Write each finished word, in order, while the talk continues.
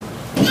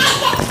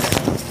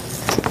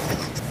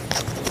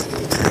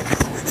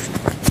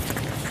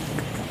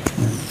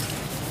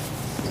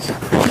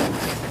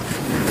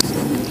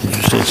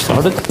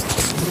started?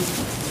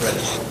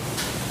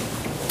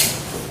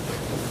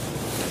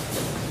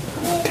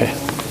 Okay.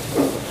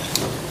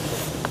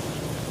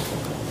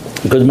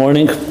 Good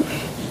morning.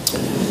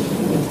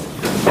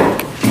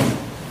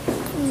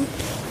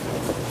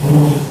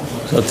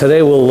 So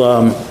today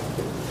we'll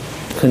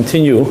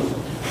continue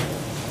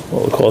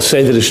what we call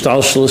Seder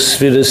Ishtalshelus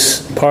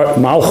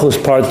Sefiros Malchus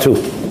Part 2.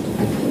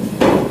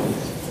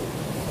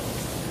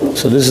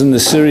 So this is in the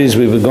series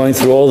we've been going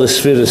through all the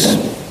Sefiros,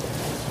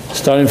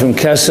 starting from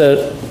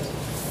Keser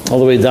all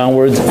the way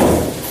downward,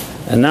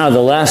 and now the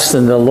last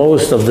and the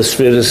lowest of the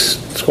Sefiros,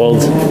 it's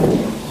called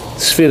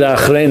Sefira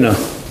Achrena,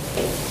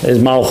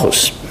 is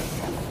Malchus.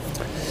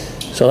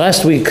 So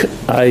last week,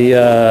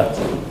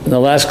 in the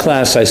last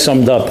class, I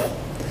summed up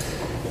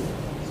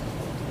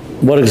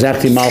what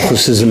exactly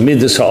Malchus is in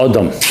Midas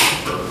HaAdam,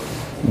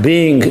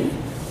 being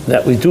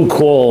that we do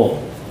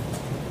call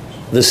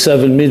the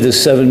seven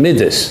Midas.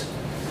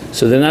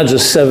 So they're not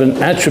just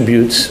seven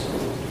attributes,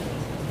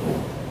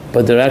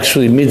 but they're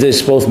actually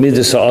Midas, both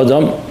Midas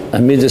HaAdam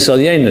and Midas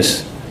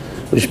Alyenis,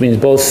 which means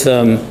both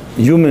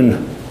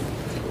human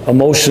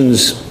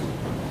emotions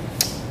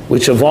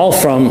which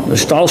evolve from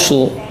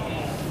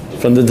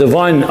the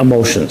divine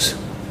emotions.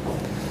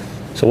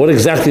 So what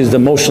exactly is the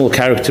emotional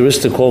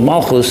characteristic called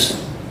Malchus?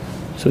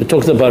 So we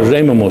talked about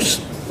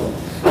Reimamus,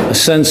 a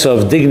sense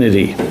of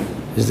dignity,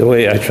 is the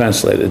way I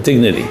translate it,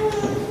 dignity.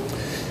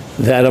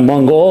 That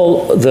among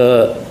all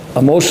the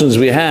emotions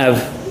we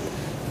have,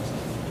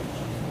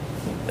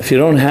 if you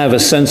don't have a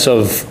sense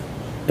of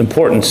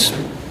importance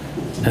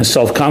and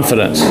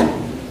self-confidence,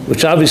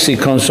 which obviously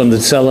comes from the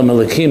Tzelem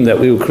Elokim, that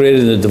we were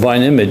created in the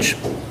divine image,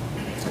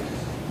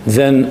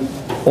 then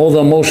all the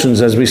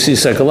emotions, as we see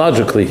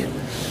psychologically,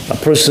 a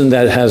person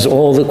that has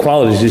all the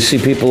qualities, you see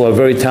people who are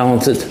very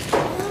talented,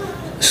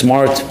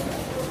 smart,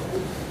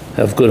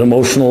 have good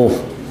emotional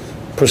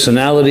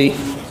personality,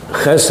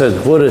 chesed,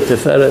 gvura,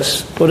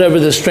 tiferes, whatever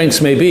the strengths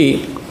may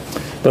be,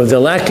 but if they're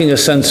lacking a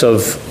sense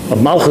of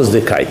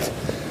malchusdikkeit,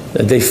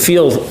 that they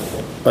feel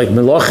like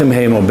melachim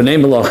heim or bnei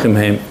melachim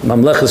heim,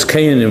 mamleches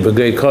kayanim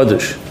v'gei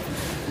kodesh,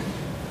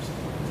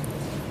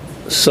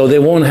 so they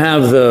won't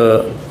have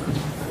the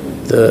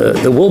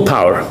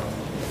willpower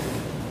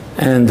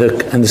and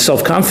the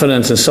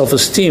self-confidence and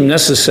self-esteem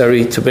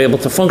necessary to be able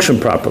to function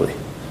properly.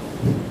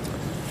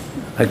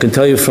 I can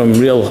tell you from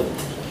real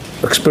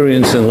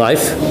experience in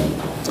life,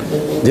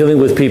 dealing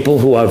with people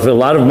who have a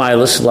lot of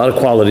milas, a lot of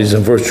qualities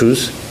and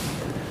virtues,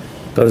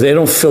 but if they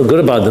don't feel good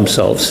about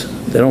themselves,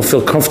 they don't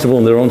feel comfortable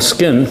in their own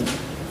skin,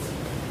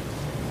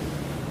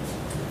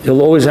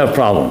 you'll always have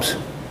problems.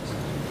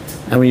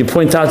 And when you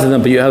point out to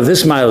them, but you have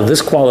this mila,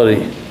 this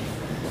quality,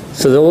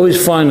 so they'll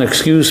always find an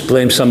excuse,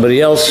 blame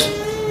somebody else.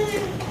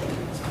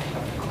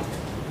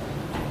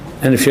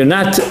 And if you're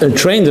not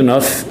trained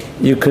enough,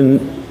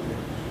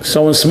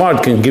 someone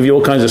smart can give you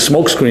all kinds of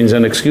smoke screens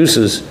and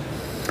excuses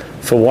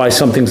for why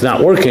something's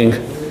not working.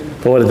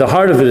 But what at the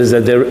heart of it is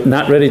that they're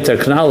not ready to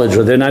acknowledge,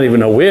 or they're not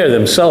even aware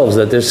themselves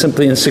that they're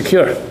simply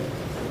insecure.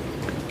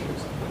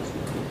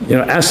 You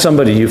know, ask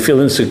somebody, you feel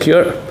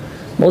insecure?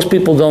 Most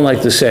people don't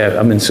like to say,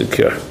 I'm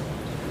insecure.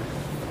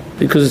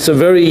 Because it's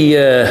very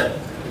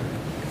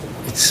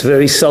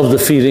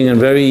self-defeating and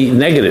very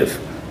negative.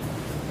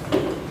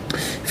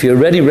 If you're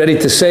ready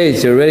to say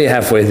it, you're already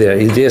halfway there.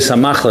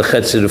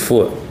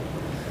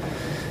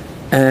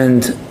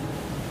 And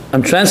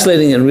I'm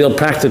translating in real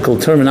practical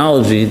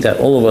terminology that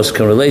all of us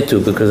can relate to,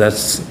 because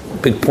that's the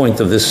big point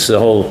of this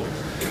whole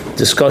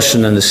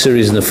discussion and the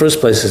series in the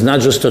first place, is not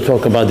just to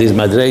talk about these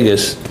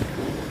madregas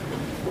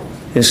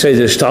and say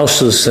the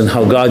shtalshelus and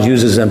how God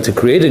uses them to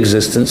create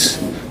existence.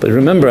 But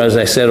remember, as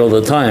I say all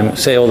the time,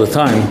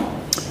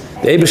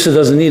 the Eibishter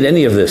doesn't need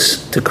any of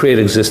this to create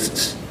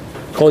existence.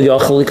 Kol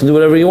Yachal, he can do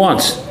whatever he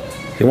wants.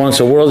 If he wants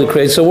a world, he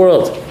creates a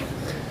world.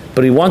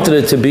 But he wanted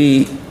it to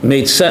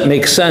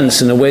make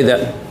sense in a way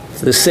that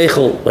the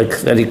seichel,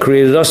 like that he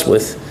created us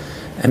with,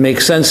 and make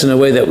sense in a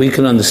way that we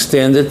can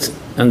understand it,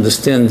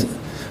 understand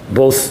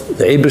both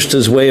the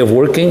Eibishter's way of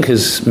working,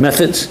 his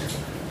methods,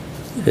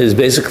 is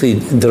basically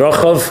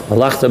drachav,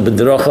 halachta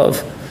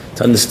b'drachav,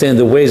 to understand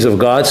the ways of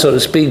God, so to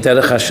speak,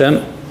 derech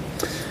Hashem,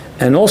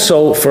 and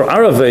also for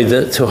our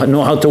Aveda to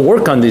know how to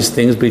work on these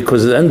things,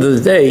 because at the end of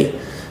the day,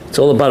 it's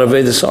all about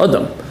Avedas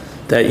Adam,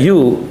 that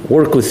you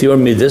work with your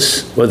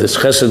midas, whether it's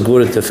chesed,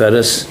 gvura,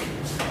 tiferes,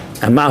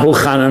 and mahu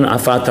chanan,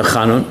 afat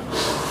chanan,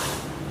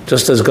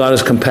 just as God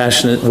is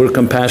compassionate, we're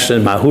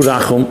compassionate, mahu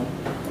rachum,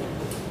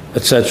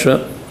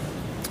 etc.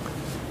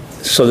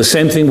 So the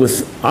same thing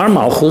with our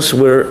Malchus,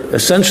 we're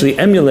essentially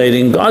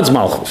emulating God's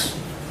Malchus.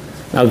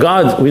 Now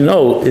God, we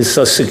know, is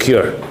so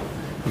secure.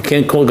 You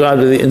can't call God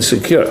really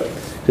insecure.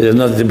 There's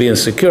nothing to be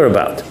insecure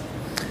about.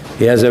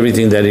 He has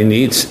everything that he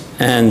needs,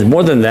 and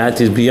more than that,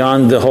 he's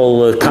beyond the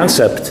whole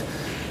concept,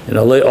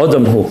 le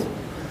odamhu.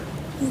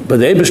 But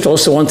the Eibishter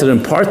also wanted to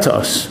impart to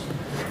us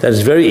that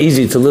it's very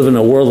easy to live in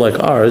a world like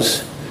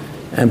ours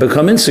and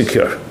become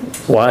insecure.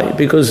 Why?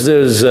 Because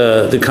there's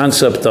the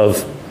concept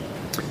of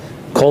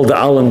kol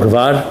da'alam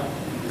gvar,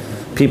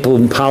 people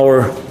in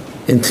power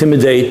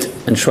intimidate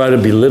and try to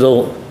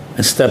belittle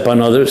and step on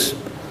others.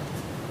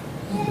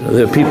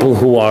 There are people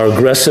who are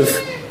aggressive,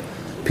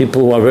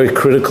 people who are very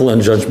critical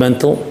and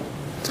judgmental.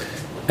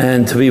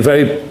 And to be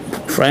very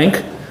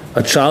frank,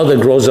 a child that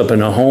grows up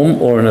in a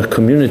home or in a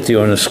community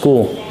or in a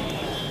school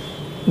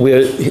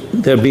where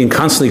they're being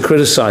constantly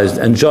criticized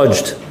and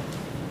judged,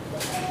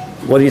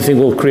 what do you think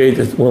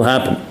will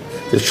happen?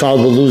 The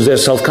child will lose their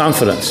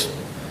self-confidence.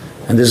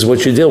 And this is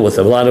what you deal with.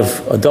 A lot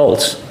of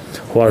adults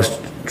who are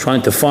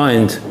trying to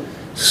find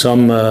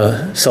some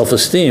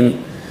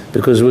self-esteem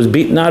because it was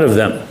beaten out of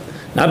them.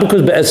 Not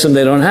because be'etzem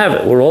they don't have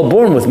it. We're all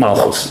born with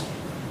Malchus.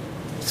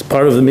 It's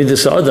part of the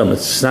Midas Adam.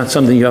 It's not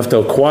something you have to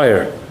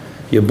acquire.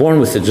 You're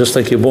born with it, just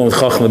like you're born with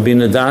Chachma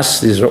Bina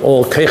Das. These are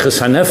all Keiches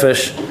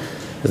HaNefesh.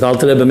 The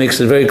Alter Rebbe makes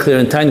it very clear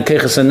in time,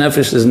 Keiches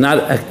HaNefesh is not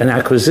an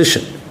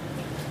acquisition.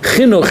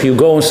 Chinuch, you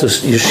go into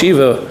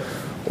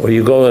yeshiva, or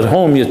you go at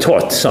home, you're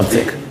taught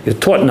something. You're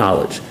taught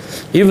knowledge.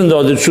 Even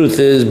though the truth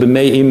is,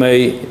 b'mei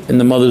imei, in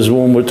the mother's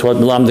womb, we're taught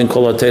Melamdin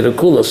Kol HaTeira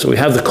Kula. So we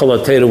have the Kol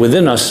HaTeira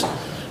within us,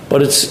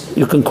 but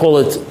you can call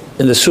it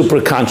in the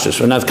superconscious.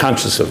 We're not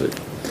conscious of it.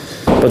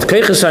 But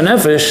Keiches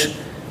HaNefesh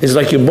is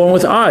like you're born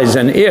with eyes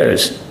and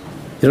ears.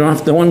 You don't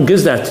have, no one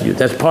gives that to you.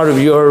 That's part of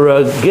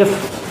your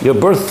gift, your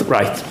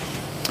birthright.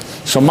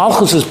 So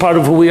Malchus is part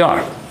of who we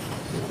are.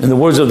 In the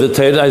words of the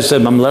Torah, I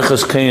said,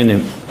 Mamlechas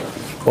Kayanim,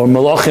 or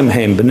Malachim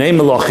Heim, B'nei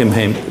Malachim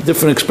Heim,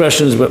 different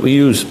expressions that we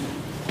use.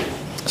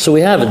 So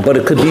we have it, but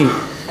it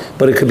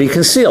could be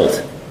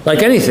concealed,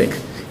 like anything.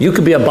 You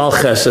could be a Baal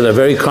Chesed, a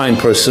very kind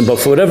person, but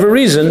for whatever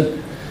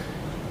reason,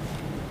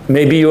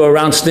 maybe you're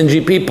around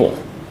stingy people,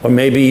 or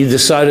maybe you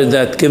decided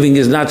that giving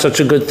is not such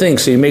a good thing,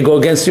 so you may go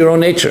against your own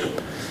nature.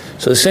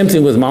 So the same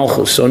thing with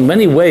Malchus. So in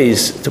many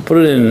ways, to put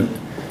it in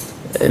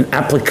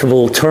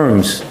applicable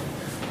terms,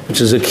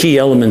 which is a key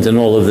element in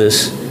all of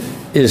this,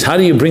 is how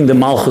do you bring the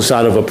Malchus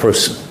out of a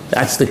person?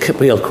 That's the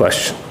real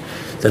question,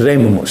 the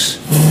Remumus.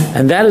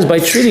 And that is by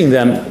treating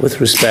them with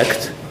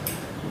respect,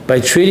 by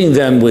treating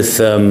them with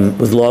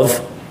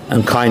love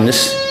and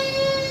kindness.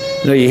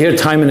 You know, you hear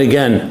time and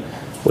again,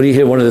 what do you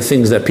hear? One of the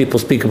things that people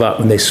speak about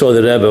when they saw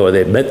the Rebbe or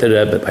they met the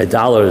Rebbe by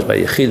dollars, by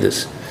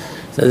yechidus.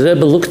 The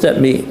Rebbe looked at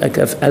me like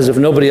as if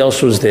nobody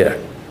else was there,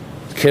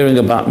 caring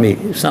about me.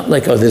 It's not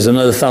like, oh, there's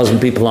another 1,000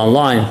 people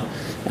online,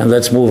 and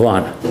let's move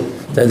on.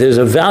 That there's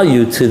a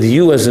value to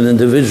you as an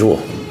individual.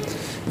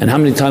 And how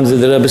many times did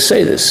the Rebbe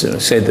say this?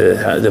 Say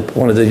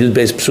one of the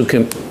Yud-based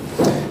psukim,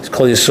 it's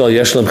called Yisrael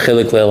Yeshlam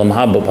Chelik Le'elam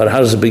Haba, but how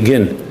does it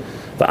begin?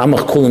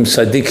 V'amach kulim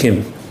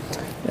tzadikim,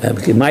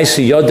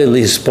 Maisi Yodeh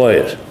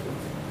Li'hispoyer.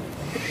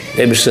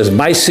 Rebbe says,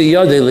 Maisi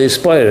Yodeh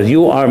Li'hispoyer.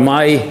 You are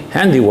my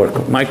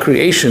handiwork, my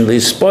creation,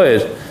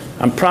 Li'hispoyer.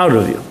 I'm proud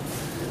of you.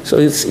 So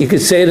you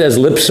could say it as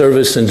lip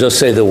service and just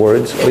say the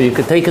words, or you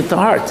could take it to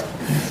heart.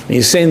 And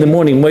you say in the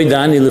morning,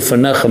 Moidani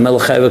lefanecha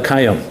melech chai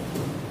v'kayim.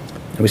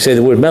 And we say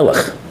the word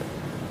melech.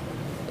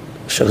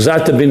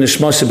 Shachzarta bin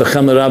nishmasi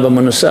b'chem l'rabba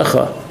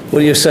manasecha.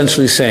 What are you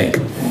essentially saying?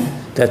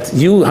 That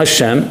you,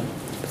 Hashem,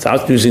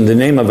 without using the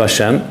name of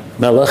Hashem,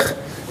 melech,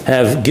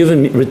 have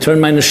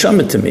returned my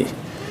neshama to me.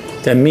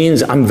 That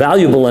means I'm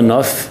valuable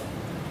enough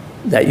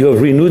that you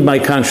have renewed my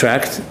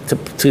contract,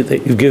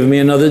 that you've given me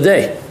another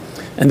day.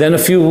 And then a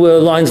few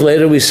lines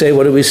later we say,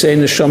 what do we say?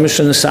 Neshama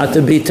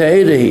shenasata bi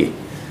ta'erehi.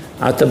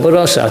 Ata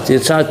barosa, ata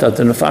yitzata,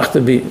 ata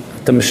nefachta bi,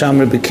 ata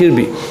meshamre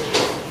b'kirbi.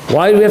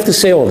 Why do we have to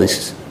say all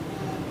this?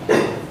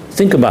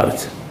 Think about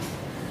it.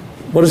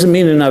 What does it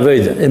mean in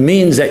Aveda? It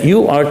means that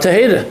you are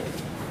Tahira.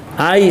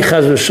 I,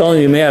 Chaz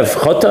v'sholem, you may have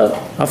Chota,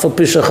 Afal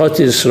Pisha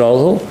Choti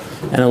Yisraelhu,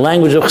 and in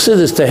language of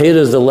Chassidus, Tahira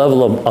is the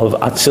level of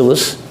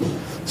Atzilus.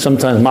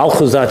 Sometimes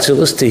Malchus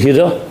Atzilus,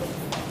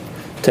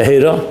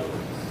 Tahira.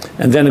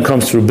 And then it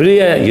comes through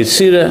Bria,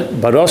 Yitzira,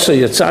 Barosa,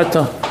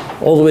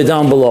 Yitzata, all the way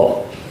down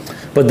below.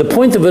 But the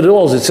point of it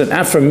all is it's an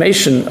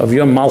affirmation of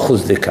your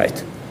Malchus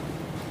Dikait.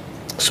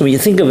 So when you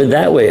think of it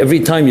that way,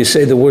 every time you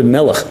say the word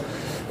Melech,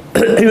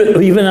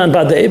 even on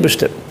Bad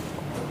Ebershter,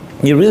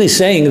 you're really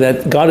saying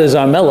that God is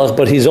our Melech,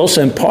 but He's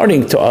also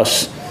imparting to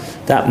us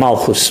that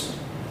Malchus.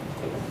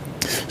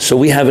 So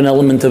we have an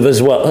element of it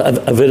as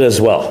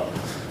well.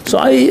 So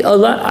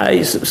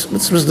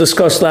this was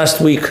discussed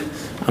last week.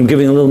 I'm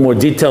giving a little more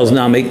details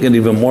now, making it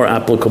even more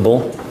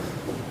applicable.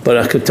 But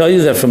I could tell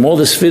you that from all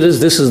the spheres,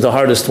 this is the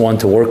hardest one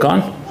to work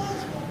on,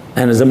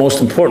 and is the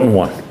most important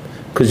one.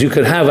 Because you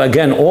could have,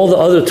 again, all the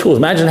other tools.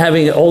 Imagine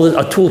having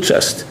a tool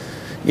chest.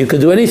 You could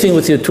do anything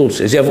with your tool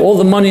chest. You have all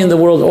the money in the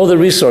world, all the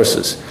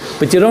resources,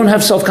 but you don't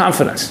have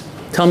self-confidence.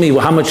 Tell me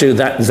how much is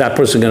that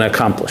person going to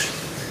accomplish?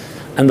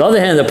 On the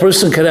other hand, a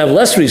person could have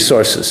less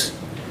resources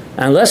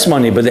and less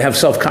money, but they have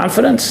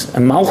self-confidence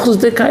and Malchus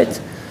Dikait,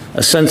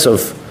 a sense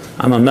of,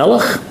 I'm a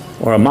Melech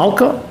or a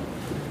Malka,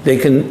 they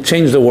can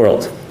change the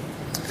world.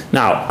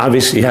 Now,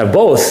 obviously you have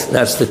both,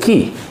 that's the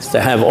key. It's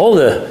to have all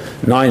the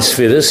 9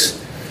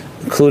 spheres,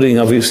 including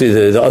obviously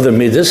the other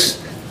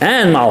Midas,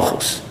 and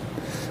Malchus,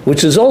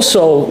 which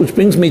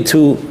brings me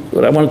to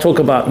what I want to talk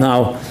about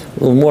now, a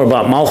little more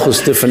about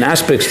Malchus, different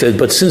aspects to it,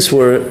 but since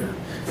we're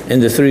in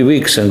the 3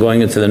 weeks and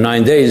going into the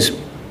 9 days,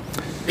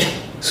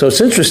 so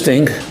it's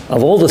interesting,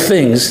 of all the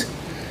things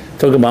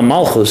talk about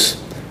Malchus,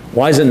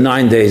 why is it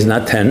 9 days,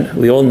 not 10?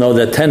 We all know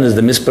that 10 is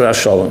the Mispar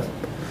HaSholem.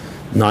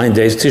 9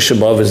 days, Tisha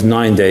B'Av is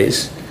 9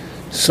 days.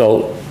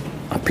 So,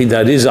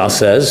 Apidarizal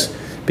says,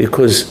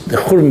 because the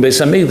Churban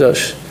Beis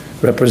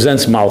HaMikdash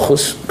represents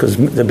Malchus, because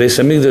the Beis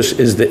HaMikdash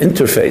is the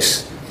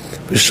interface.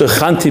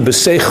 V'shechanti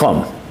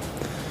b'seicham,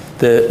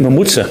 the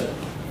memutza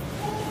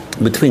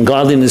between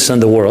godliness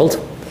and the world.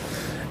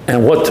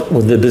 And what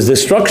the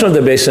destruction of the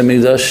Beis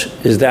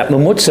HaMikdash is that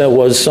memutza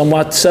was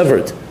somewhat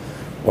severed,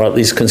 or at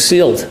least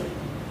concealed.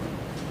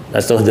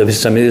 That's the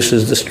Beis HaMikdash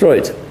is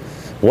destroyed.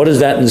 What is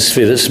that in the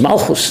Sefiros?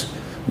 Malchus.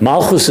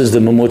 Malchus is the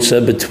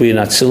memutza between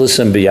Atzilus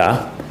and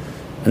Biyah,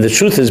 and the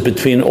truth is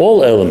between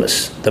all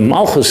elements. The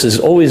Malchus is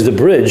always the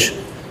bridge.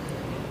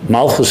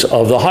 Malchus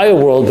of the higher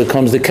world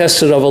becomes the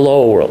Kesser of a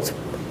lower world.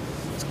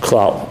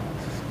 Klal.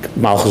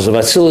 Malchus of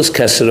Atzilus,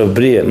 Kesser of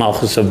Bria.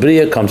 Malchus of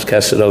Bria comes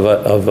Kesser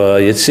of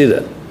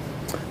Yetzirah.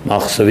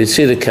 Malchus of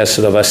Yetzirah,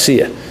 Kesser of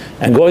Asiya.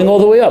 And going all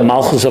the way up,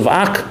 Malchus of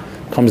Ak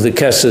comes the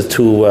Kesser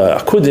to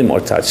Akudim or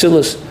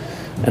Tatzilus.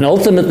 And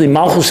ultimately,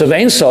 Malchus of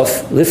Ein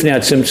Sof, Lifnei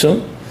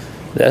HaTzimtzum,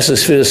 the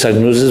Sefiros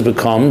HaGnuzes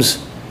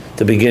becomes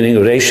the beginning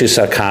of Reishis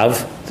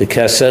HaKav, the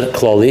Kesser,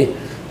 Kloli,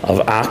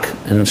 of Ak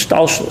and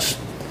Shtalshlus.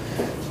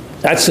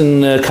 That's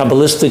in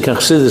Kabbalistic and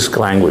Chassidic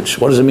language.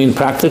 What does it mean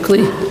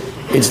practically?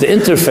 It's the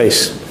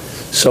interface.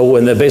 So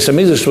when the Beis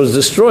HaMikdash was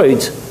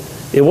destroyed,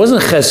 it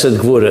wasn't Chesed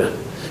Gvura,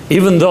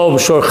 even though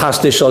Shor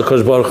Chasdei Shel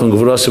HaKadosh Baruch Hu and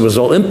Gvuras was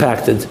all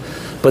impacted.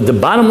 But the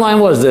bottom line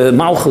was the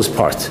Malchus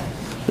part,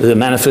 the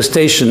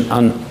manifestation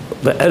on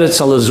the Eretz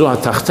Alazu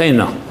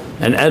HaTachteina,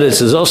 and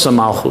Eretz is also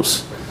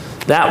Malchus.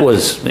 That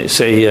was, they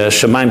say,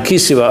 Shemaim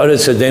Kisi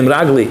va'Eretz Adem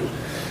Ragli.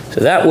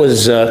 So that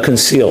was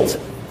concealed.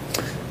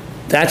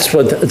 That's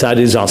what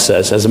Arizal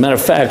says. As a matter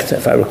of fact,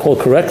 if I recall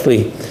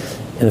correctly,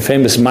 in the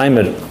famous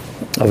Maimer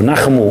of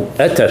Nachamu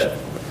Eter,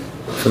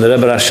 from the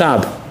Rebbe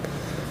Rashab,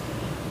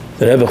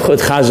 the Rebbe Chod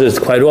Chazer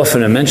it quite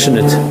often and mentioned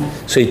it.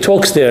 So he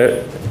talks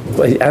there,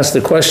 he asked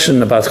the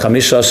question about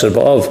Chamisha Asar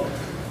B'Av,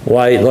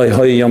 why Loi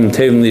Hoi Yom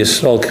Tevim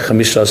Yisrael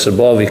Chamisha Asar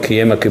B'Av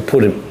Yikiyem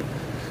HaKippurim.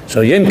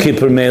 So Yom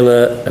Kippur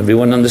Mela,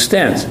 everyone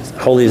understands, it's the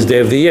holiest day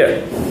of the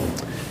year.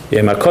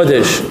 Yom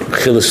HaKodesh,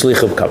 Chilas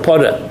Lichav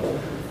Kapara,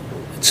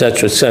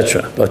 etc.,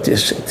 etc. But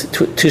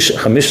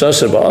Chamisha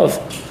Asar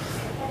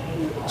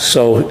B'Av.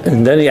 So,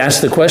 and then he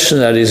asked the question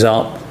that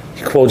Arizal,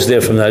 he quotes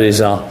there from that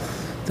Arizal,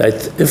 that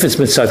if it's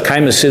Mitzat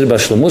Kaima Sir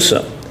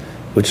Bashlemusa,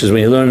 which is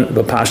when you learn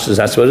Bapashtas,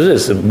 that's what it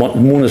is. The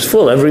moon is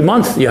full. Every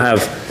month you have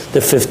the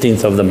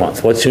 15th of the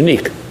month. What's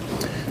unique?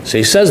 So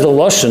he says the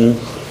Lashon,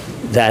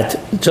 that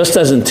just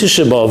as in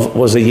Tisha B'Av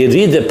was a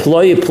Yerida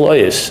Ploye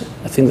Ployes,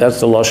 I think that's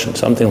the Lashon,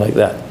 something like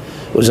that.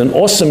 It was an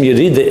awesome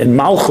Yerida in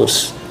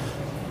Malchus.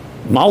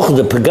 Malchus,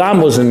 the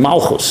Pagam was in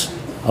Malchus,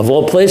 of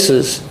all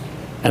places,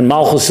 and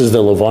Malchus is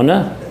the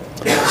Levana.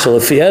 So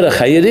the Fierach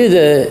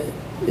HaYerida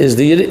is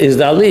the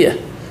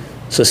Aliyah.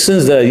 So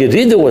since the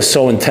Yerida was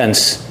so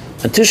intense,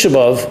 and Tisha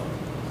B'Av,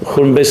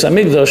 Churban Beis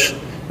HaMikdash,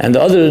 and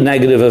the other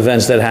negative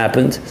events that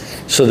happened,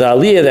 so the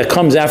Aliyah that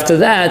comes after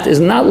that is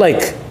not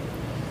like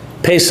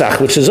Pesach,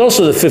 which is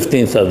also the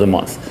 15th of the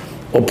month,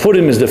 or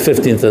Purim is the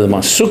 15th of the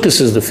month, Sukkot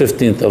is the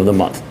 15th of the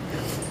month.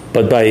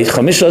 But by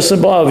Chamisha Asar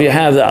B'Av, you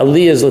have the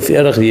Aliyah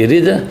L'Fierach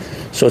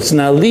Yerida, so it's an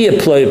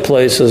Aliyah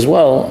place as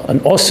well,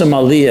 an awesome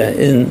Aliyah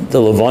in the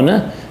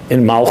Levana,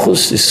 in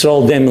Malchus,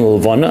 Yisrael Dem in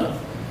Levana,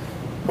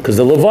 because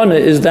the Levana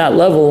is that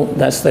level,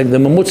 that's like the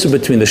Mamutza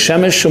between the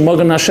Shemesh,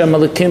 Shemogan Hashem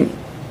Elikim,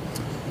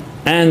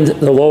 and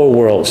the lower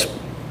worlds.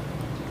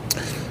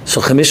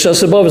 So Chamisha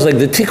Asar B'Av is like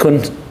the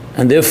Tikkun,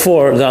 and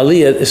therefore the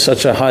Aliyah is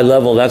such a high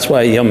level. That's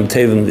why Yom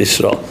Tevim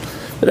Yisrael.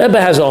 The Rebbe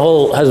has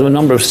a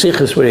number of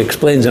sikhs where he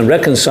explains and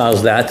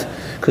reconciles that,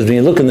 because when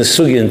you look in the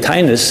Sugi and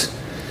Tainus,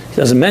 he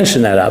doesn't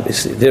mention that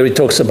obviously. There he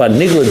talks about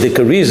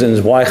Nigladika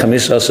reasons why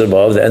Chamisha Asar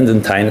B'Av, the end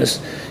in Tainus,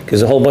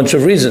 gives a whole bunch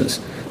of reasons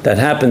that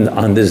happened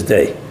on this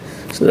day.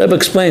 So the Rebbe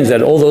explains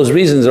that all those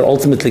reasons are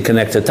ultimately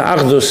connected to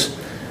Achdus,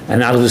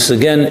 and Achdus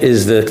again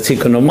is the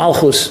Tikkun of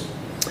Malchus.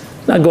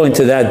 Not going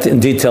to that in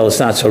detail, it's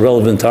not so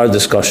relevant to our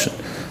discussion.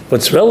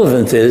 What's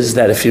relevant is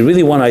that if you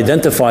really want to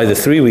identify the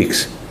 3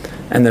 weeks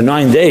and the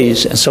 9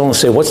 days, and someone will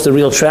say, what's the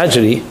real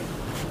tragedy?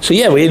 So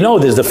yeah, we know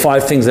there's the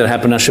 5 things that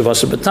happen on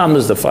Shavasar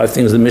B'Tammuz, the 5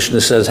 things the Mishnah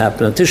says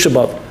happen on Tisha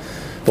B'Av.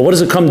 But what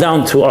does it come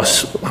down to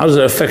us? How does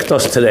it affect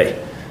us today?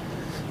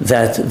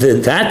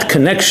 That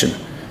connection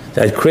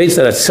that creates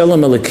that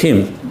Atzelam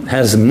Elikim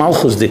has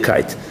Malchus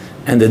Dikait,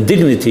 and the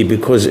dignity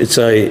because it's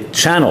a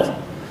channel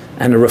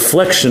and a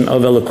reflection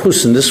of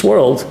Elikus in this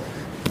world,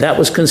 that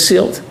was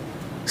concealed.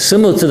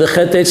 Similar to the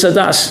Chet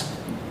Eitzadas.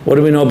 What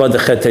do we know about the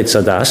Chet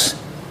Eitzadas?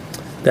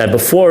 That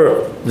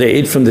before they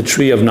ate from the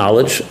tree of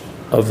knowledge,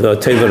 of the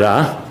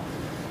Tevirah,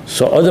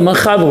 so Adam and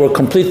Chava were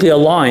completely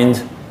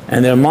aligned,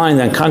 and their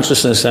mind and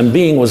consciousness and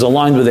being was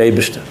aligned with the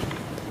Eibishter.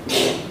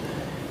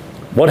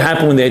 What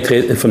happened when they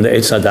ate from the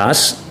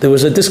Eitzadas? There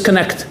was a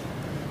disconnect,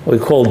 what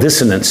we call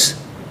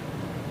dissonance.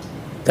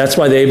 That's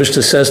why the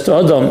Eibishter says to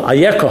Adam,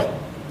 Ayeka,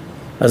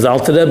 as the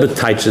Alter Rebbe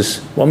teaches.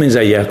 What means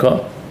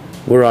Ayeka?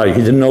 Where are you?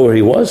 He didn't know where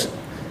he was.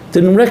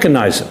 Didn't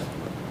recognize him.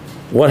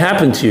 What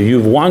happened to you?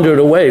 You've wandered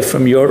away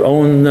from your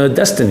own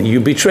destiny. You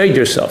betrayed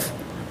yourself.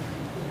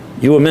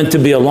 You were meant to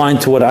be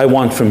aligned to what I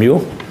want from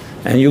you,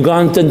 and you've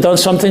gone and done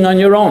something on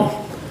your own.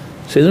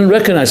 So you didn't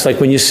recognize, like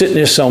when you sit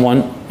near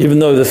someone, even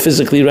though they're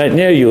physically right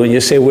near you, and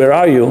you say, where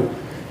are you?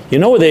 You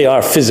know where they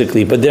are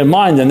physically, but their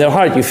mind and their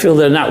heart, you feel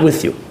they're not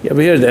with you. You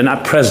ever hear they're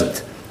not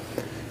present?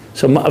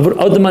 So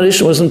Adam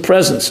HaRishon wasn't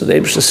present, so the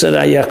Eibishter said,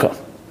 Ayeka.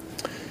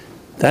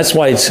 That's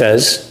why it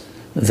says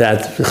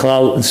that, in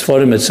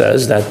Sefiros it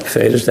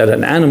says that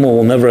an animal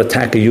will never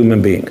attack a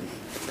human being,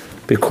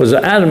 because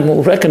the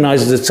animal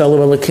recognizes it's Tzelem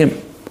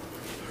Elokim.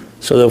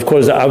 So of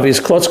course the obvious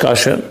klotz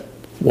kasha,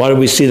 why do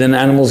we see then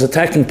animals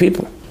attacking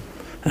people?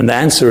 And the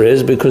answer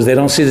is because they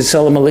don't see the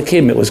Tzelem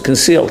Elokim, it was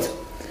concealed.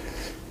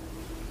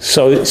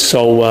 So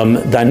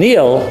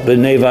Daniel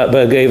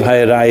gave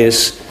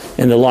Hayarayis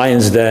in the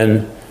lion's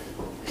den.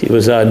 He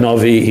was a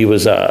Novi, he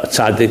was a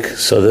tzaddik,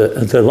 so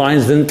the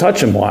lions didn't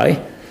touch him. Why?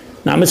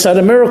 Not mitzad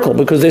a miracle,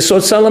 because they saw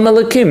Tzelem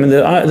Elokim, and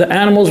the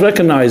animals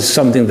recognized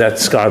something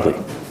that's godly.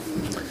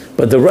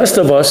 But the rest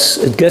of us,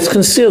 it gets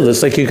concealed.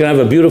 It's like you can have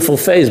a beautiful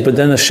face, but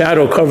then a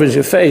shadow covers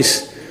your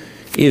face.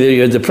 Either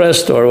you're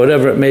depressed or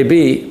whatever it may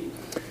be.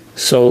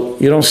 So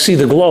you don't see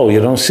the glow,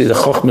 you don't see the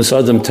chochmas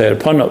adam te'er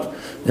panav.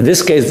 In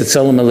this case, the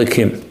Tzelem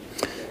Elokim.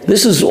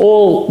 This is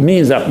all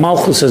means that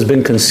Malchus has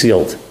been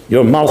concealed.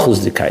 Your Malchus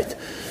dikait.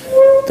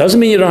 Doesn't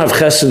mean you don't have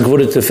chesed,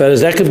 gvura,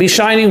 teferes. That could be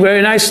shining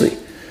very nicely.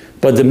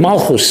 But the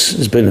Malchus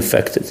has been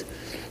affected.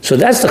 So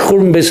that's the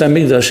Churban Beis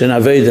HaMikdash and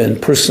Aveda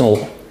and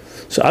personal.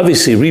 So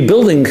obviously,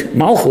 rebuilding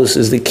Malchus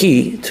is the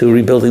key to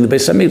rebuilding the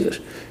Beis HaMikdash.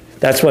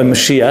 That's why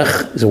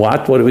Mashiach is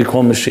what? What do we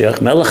call Mashiach?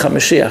 Melech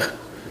HaMashiach.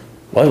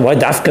 Why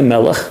Dafka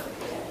Melech?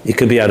 He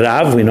could be a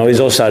Rav. We know he's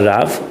also a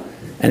Rav.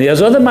 And he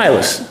has other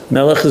milas.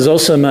 Melech is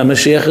also,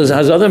 Mashiach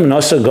has other,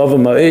 Nasa Gova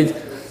Ma'id.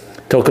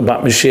 Talk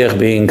about Mashiach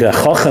being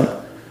Chochem.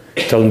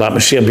 Talking about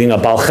Mashiach being a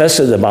Baal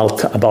Chesed,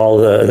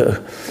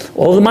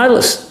 all the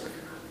milas.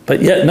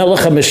 But yet Melech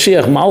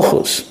HaMashiach,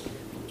 Malchus,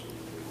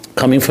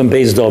 coming from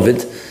Beis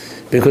David,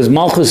 because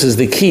Malchus is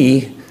the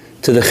key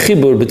to the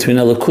chibur between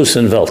Elokus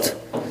and Welt.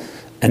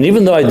 And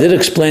even though I did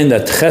explain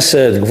that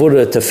Chesed,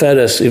 Gvura,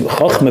 Teferes,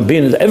 Chochmah,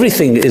 Bina,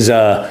 everything is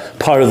a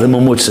part of the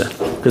Mamutza,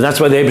 because that's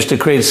why the Eibishter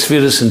created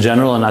Sefiros in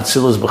general and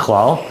Atzilus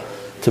B'chlal,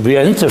 to be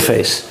an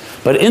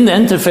interface. But in the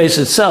interface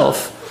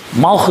itself,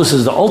 Malchus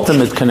is the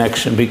ultimate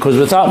connection, because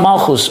without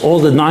Malchus, all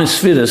the 9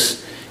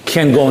 Sefiros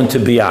can't go into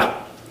Biyah.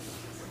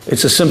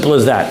 It's as simple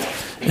as that.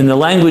 In the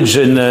language,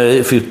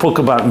 if you talk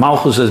about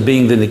Malchus as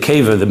being the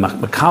Nekeva, the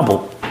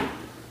Makabel,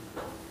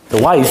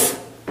 the wife,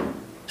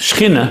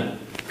 Shechina,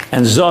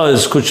 and Zah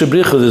is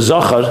Kutshabricha, the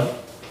Zachar,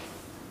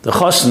 the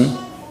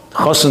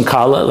Chosen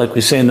Kala, like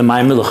we say in the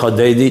Maimer, the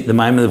Chadedi, the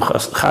Maimer, the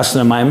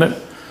Chasna Maimer.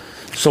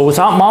 So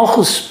without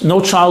Malchus, no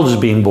child is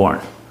being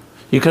born.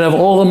 You could have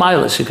all the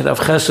milas, you could have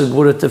Chesed,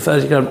 Gvura,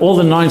 Teferes, you could have all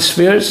the 9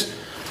 spheres,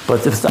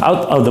 but if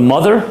without of the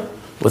mother,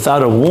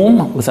 without a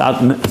womb,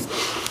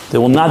 there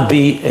will not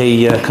be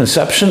a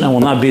conception and will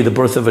not be the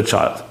birth of a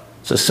child.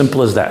 It's as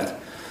simple as that.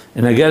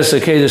 In Ageres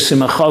HaKedesh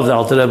Simachav, the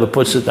Alter Rebbe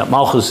puts it that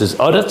Malchus is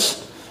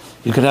Aretz.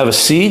 You can have a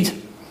seed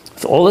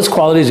with all its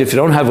qualities. If you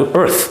don't have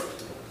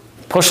earth,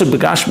 Poshet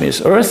Begashmi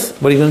is earth,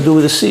 what are you going to do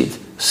with the seed?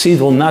 Seed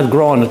will not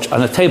grow on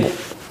a table,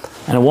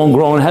 and it won't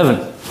grow in heaven.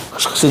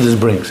 Chassidus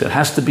brings. It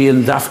has to be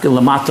in Dafke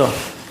Lamata,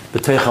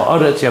 B'teicha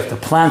Aretz. You have to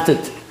plant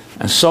it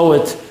and sow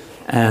it,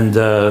 and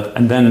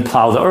then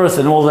plow the earth,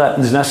 and all that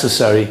is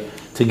necessary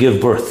to give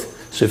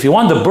birth. So if you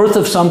want the birth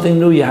of something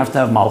new, you have to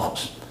have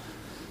Malchus.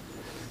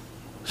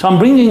 So I'm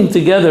bringing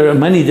together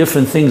many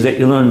different things that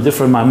you learn in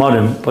different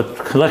Maimorim, but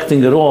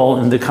collecting it all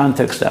in the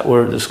context that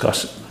we're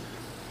discussing.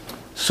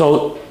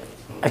 So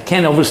I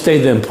can't overstate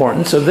the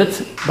importance of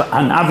it,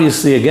 and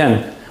obviously,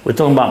 again, we're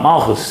talking about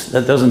Malchus.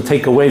 That doesn't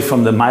take away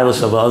from the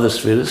milas of other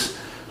spheres,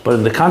 but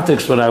in the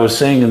context what I was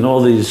saying in all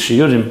these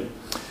shiurim,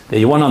 that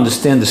you want to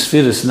understand the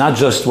spheres, not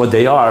just what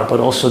they are, but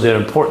also their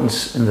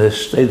importance in the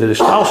state of the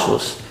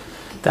Shtalshlus.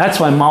 That's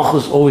why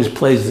Malchus always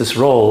plays this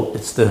role.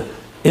 It's the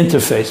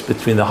interface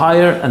between the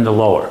higher and the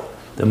lower,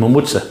 the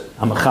Mamutza,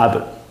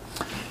 HaMachaber.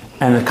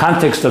 And in the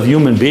context of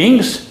human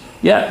beings,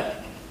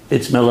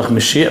 it's Melech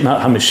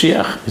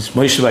HaMashiach, it's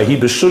Moshe Vahi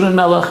B'Shurin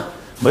Melech,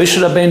 Moshe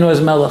Rabbeinu as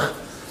Melech,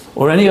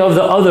 or any of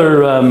the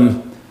other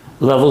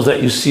levels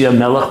that you see a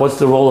Melech. What's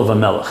the role of a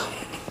Melech?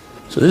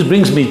 So this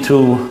brings me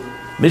to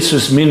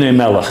Mitzvahs Minei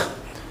Melech,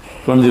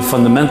 one of the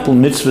fundamental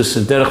mitzvahs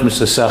in Derech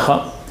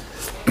Mitzvah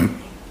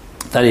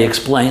that he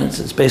explains.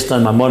 It's based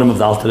on Maimorim of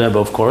the Alter Rebbe,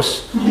 of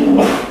course.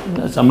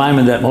 It's a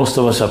Maimon that most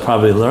of us have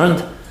probably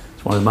learned.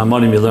 It's one of the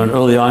Maimorim you learned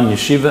early on in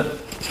Yeshiva.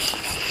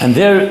 And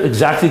there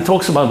exactly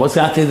talks about what's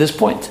exactly this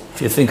point,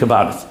 if you think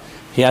about it.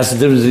 He has the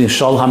difference between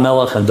Shaul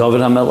HaMelech and David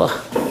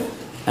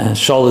HaMelech. And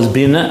Shaul is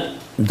Bina,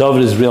 and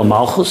David is real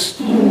Malchus.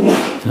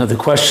 Now the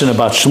question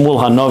about Shmuel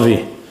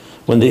HaNovi,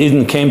 when the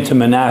Eden came to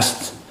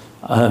Manast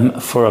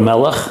for a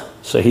Melech,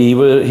 so he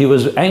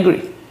was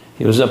angry.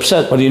 He was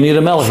upset. What do you need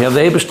a Melech? You have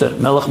the Eibishter.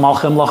 Melech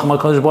Malchem Lachem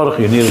HaKadosh Baruch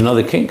Hu. You need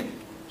another king.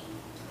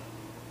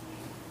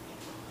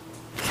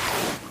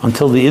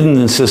 Until the Eden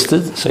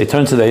insisted, so he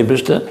turned to the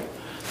Eibishter,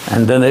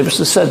 And then they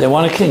said they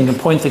want a king,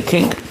 appoint a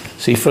king.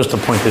 So he first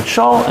appointed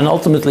Shaul, and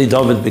ultimately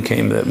David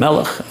became the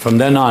Melech. From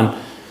then on,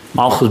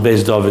 Malchus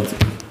based David,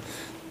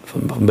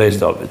 from Beis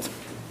David.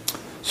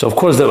 So of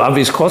course the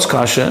obvious Kos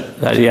Kasha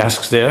that he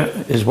asks there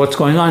is what's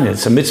going on here?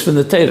 It's a mitzvah in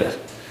the Torah.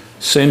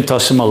 Same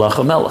Tasim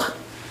Malach Melech.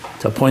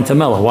 To appoint a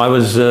Melech. Why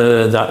was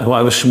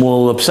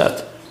Shmuel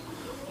upset?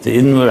 The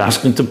Eden were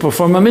asking to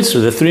perform a mitzvah.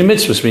 The three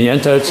mitzvahs when you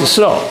enter Eretz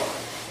Yisrael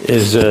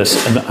is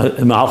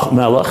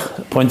Melech,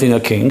 appointing a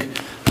king,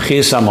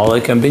 Chiyas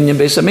HaMalek, and Binyan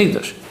Beis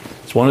HaMikdash.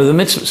 It's one of the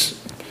mitzvahs.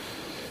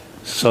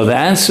 So the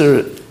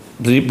answer,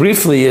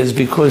 briefly, is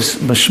because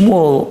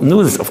Shmuel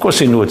knew this. Of course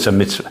he knew it's a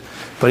mitzvah.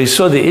 But he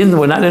saw the Eden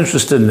were not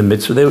interested in the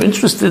mitzvah. They were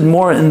interested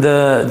more in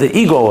the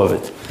ego of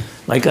it.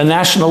 Like a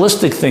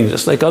nationalistic thing,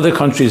 just like other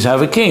countries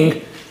have a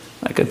king,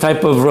 like a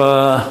type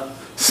of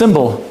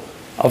symbol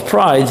of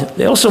pride.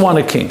 They also want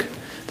a king.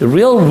 The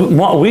real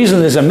reason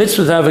there's a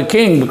mitzvah to have a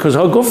king, because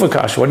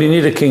Hagufakash, what do you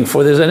need a king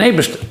for? There's an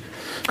Eibishter.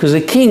 Because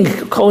the king,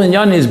 Kol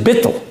Inyan, is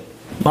bittul.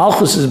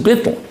 Malchus is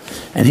bittul.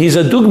 And he's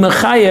a dugma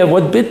chaya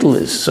what bittul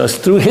is. So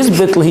through his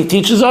bittul, he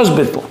teaches us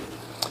bittul.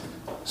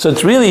 So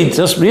it's really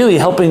just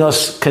helping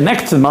us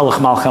connect to Malach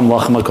Malcham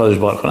Lachem HaKadosh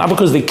Baruch Hu. Not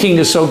because the king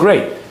is so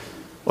great.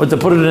 Or to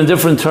put it in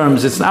different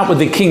terms, it's not what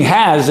the king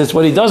has, it's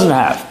what he doesn't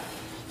have.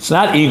 It's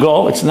not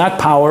ego, it's not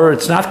power,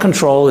 it's not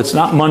control, it's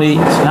not money,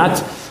 it's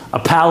not a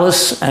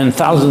palace and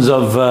thousands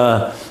of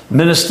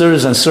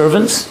ministers and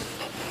servants.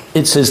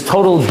 It's his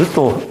total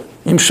bittul.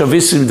 Im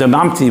shavisim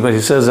demamti, what he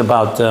says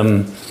about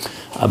David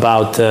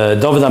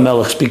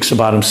HaMelech speaks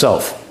about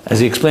himself. As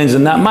he explains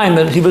in that mind,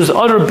 that he was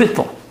utter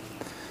bittul.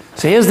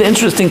 So here's the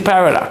interesting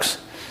paradox.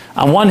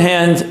 On one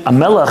hand, a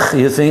melech,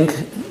 you think,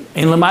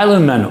 ein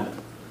l'maylim menu.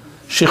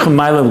 Shichem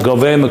maylim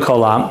govei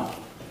mekolam,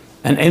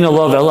 and ein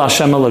elov el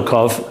Hashem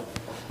elokov.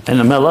 And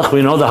a melech,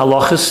 we know the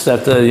halachas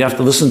that you have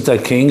to listen to a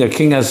king. A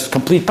king has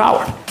complete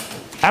power,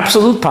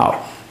 absolute power.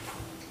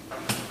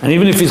 And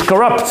even if he's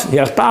corrupt, he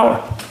has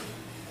power.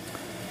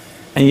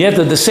 And yet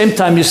at the same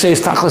time you say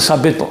it's tachlis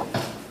habitl.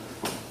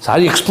 So how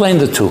do you explain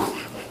the two?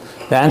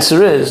 The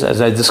answer is,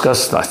 as I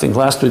discussed I think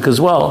last week as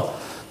well,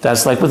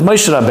 that's like with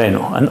Moshe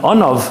Rabbeinu. An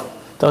onov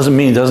doesn't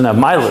mean he doesn't have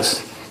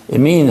milas. It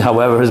means,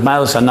 however, his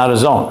milas are not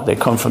his own. They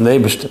come from the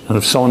Eibishter. And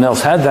if someone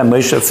else had them,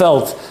 Moshe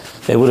felt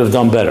they would have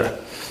done better.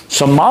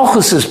 So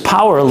Malchus's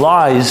power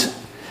lies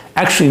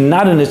actually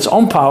not in its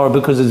own power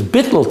because it's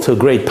bittul to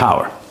great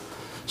power.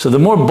 So the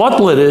more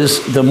bottle it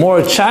is, the more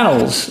it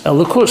channels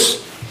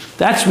Elikus.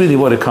 That's really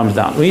what it comes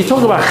down. When you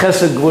talk about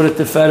Chesed, Gvura,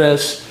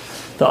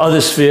 Tiferes, the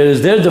other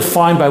spheres, they're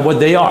defined by what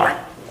they are,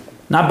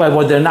 not by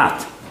what they're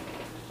not.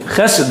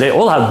 Chesed, they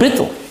all have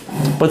bittul,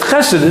 but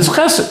Chesed is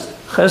Chesed.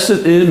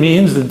 Chesed, it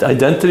means the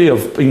identity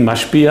of being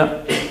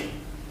mashpia,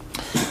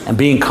 and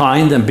being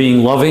kind, and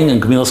being loving,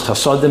 and Gemilas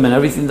Chasodim, and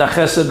everything that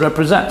Chesed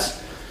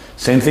represents.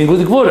 Same thing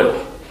with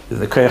Gvura,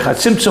 the Koyach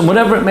HaTzimtzum,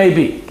 whatever it may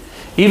be.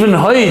 Even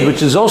Hoid,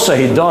 which is also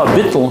Hidah,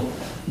 bittul,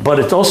 but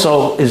it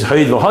also is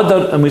Hoid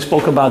v'Hadar, and we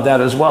spoke about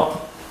that as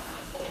well.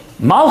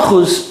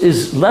 Malchus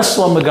is less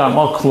Lamagar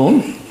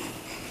Malklum,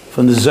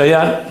 from the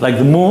Zoyar, like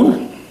the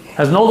moon,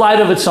 has no light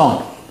of its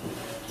own.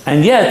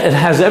 And yet it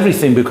has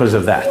everything because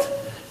of that.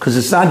 Because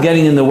it's not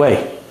getting in the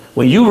way.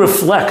 When you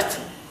reflect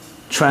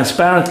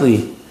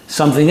transparently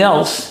something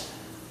else,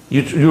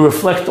 you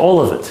reflect all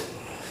of it.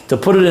 To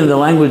put it in the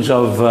language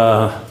of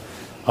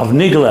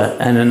Nigla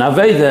and an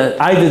Aveda,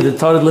 either the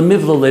Tarid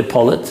Lemivla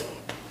Lepolit,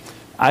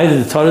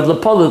 either the Tarid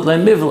Lepolit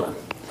Lemivla.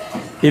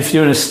 If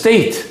you're in a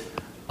state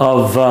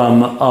of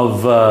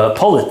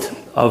polit,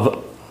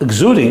 of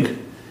exuding,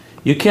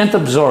 you can't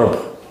absorb.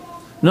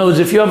 In other words,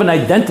 if you have an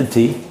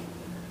identity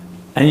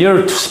and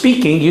you're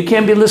speaking, you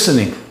can't be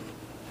listening.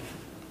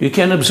 You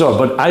can't absorb.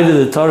 But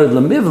either the Tarid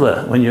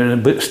Lemivla, when you're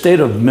in a state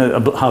of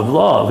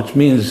Havlah, which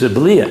means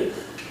Beliyah,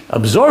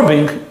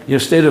 absorbing, your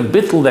state of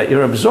bittul that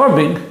you're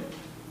absorbing,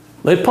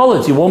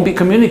 Lepolit, you won't be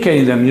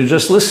communicating them, you're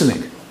just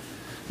listening.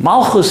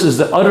 Malchus is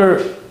the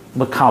utter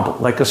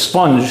makabel, like a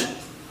sponge,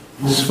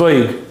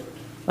 sfoig,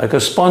 like a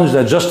sponge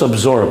that just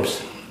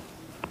absorbs.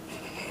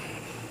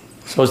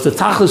 So it's the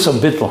tachlis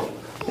of bittul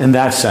in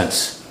that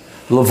sense.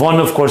 Levon,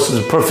 of course,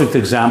 is a perfect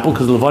example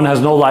because Levon has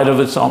no light of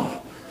its own.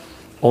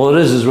 All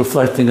it is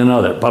reflecting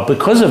another. But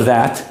because of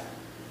that,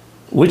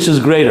 which is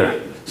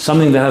greater?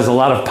 Something that has a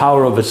lot of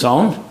power of its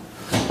own,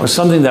 or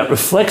something that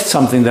reflects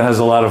something that has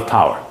a lot of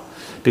power?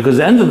 Because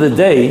at the end of the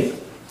day,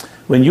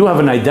 when you have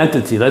an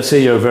identity, let's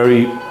say you're a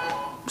very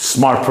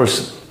smart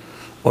person,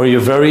 or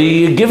you're a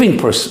very giving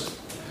person,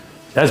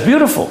 that's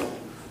beautiful.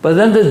 But at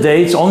the end of the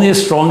day, it's only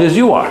as strong as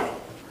you are.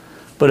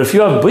 But if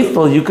you have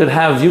bittul,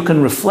 you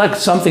can reflect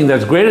something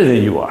that's greater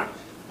than you are.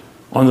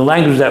 On the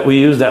language that we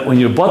use, that when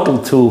you're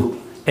bottled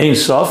to Ein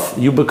Sof,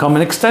 you become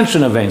an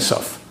extension of Ein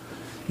Sof.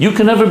 You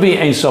can never be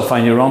Ein Sof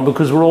on your own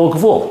because we're all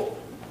Gvul.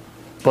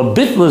 But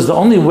bittul is the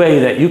only way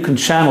that you can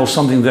channel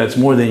something that's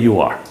more than you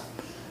are.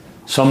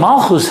 So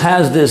Malchus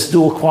has this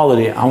dual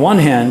quality. On one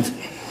hand,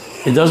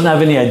 it doesn't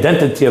have any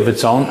identity of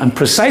its own, and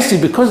precisely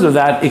because of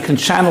that, it can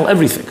channel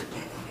everything.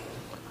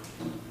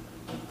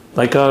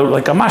 Like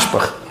a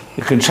mashpach.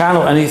 You can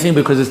channel anything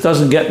because it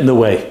doesn't get in the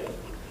way.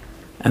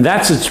 And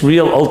that's its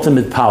real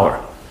ultimate power.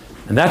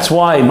 And that's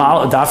why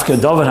Dafke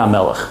David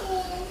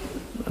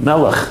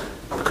HaMelech,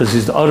 because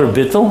he's the utter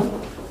bittul.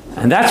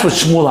 And that's what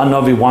Shmuel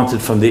HaNavi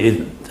wanted from the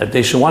Eden, that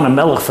they should want a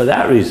melech for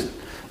that reason.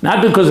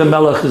 Not because a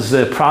melech is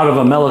proud of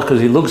a melech because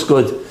he looks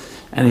good,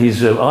 and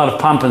he's a lot of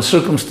pomp and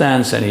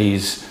circumstance, and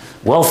he's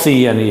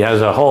wealthy, and he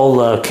has a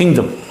whole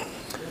kingdom.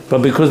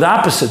 But because the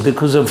opposite,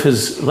 because of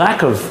his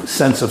lack of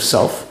sense of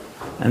self,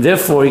 and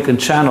therefore he can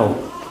channel,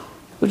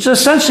 which is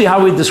essentially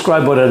how we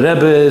describe what a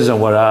Rebbe is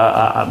and what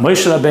a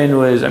Moshe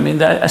Rabbeinu is. I mean,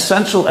 the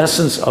essential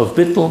essence of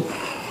bittul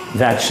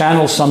that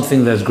channels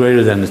something that's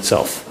greater than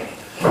itself.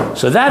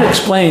 So that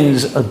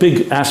explains a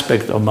big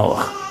aspect of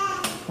Melech.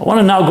 I want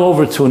to now go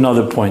over to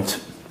another point.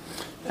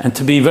 And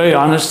to be very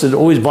honest, it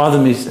always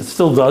bothered me, it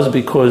still does,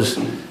 because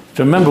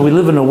remember, we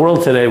live in a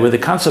world today where the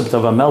concept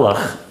of a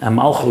Melech and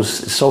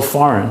Malchus is so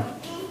foreign,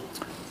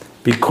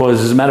 because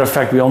as a matter of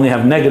fact, we only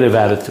have negative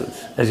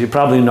attitudes. As you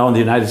probably know, in the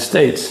United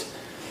States,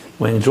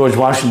 when George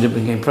Washington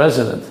became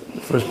president,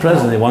 the first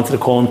president, they wanted to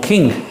call him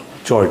King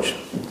George,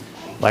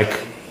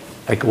 like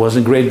it was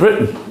in Great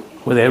Britain,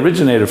 where they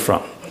originated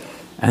from.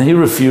 And he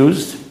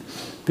refused,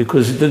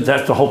 because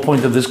that's the whole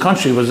point of this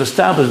country was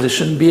established. There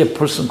shouldn't be a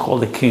person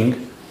called a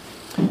king,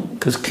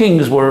 because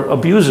kings were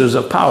abusers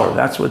of power.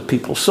 That's what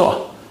people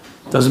saw.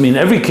 Doesn't mean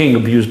every king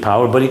abused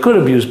power, but he could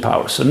abuse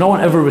power. So no one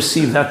ever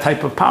received that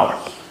type of power.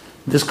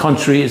 This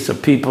country is a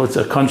people, it's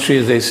a country,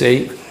 as they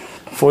say,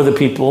 for the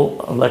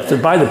people,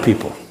 elected by the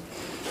people.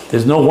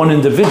 There's no one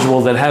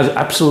individual that has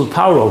absolute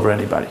power over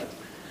anybody.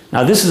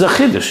 Now this is a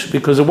chiddush,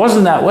 because it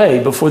wasn't that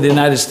way before the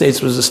United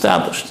States was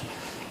established.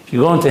 If you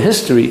go into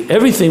history,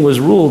 everything was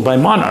ruled by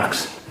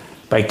monarchs,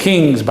 by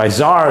kings, by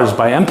czars,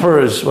 by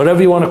emperors,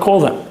 whatever you want to call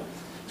them.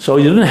 So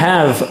you didn't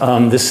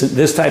have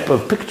this type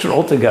of picture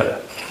altogether.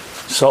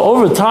 So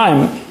over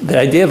time, the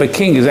idea of a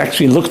king is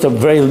actually looked up,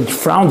 very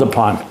frowned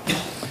upon.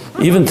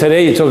 Even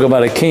today, you talk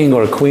about a king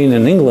or a queen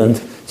in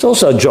England, it's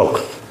also a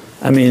joke.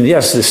 I mean,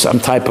 yes, there's some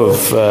type of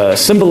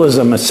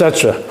symbolism,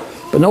 etc.,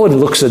 but nobody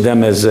looks at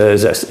them as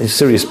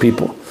serious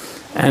people.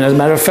 And as a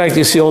matter of fact,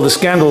 you see all the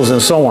scandals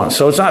and so on.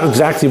 So it's not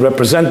exactly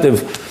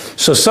representative.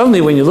 So suddenly,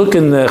 when you look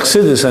in the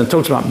Chassidus and it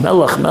talks about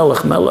Melech,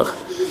 Melech, Melech,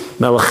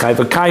 Melech Chai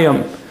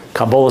V'Kayim,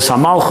 Kabbalas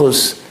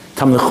HaMalchus,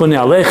 Tamnechuni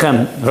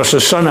Aleichem, Rosh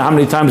Hashanah, how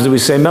many times do we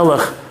say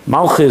Melech?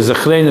 Malchus,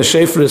 Zechreina,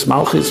 Sefiros,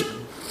 Malchus.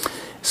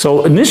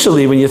 So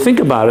initially, when you think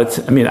about it,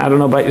 I mean, I don't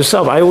know about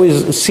yourself,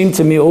 it seemed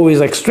to me always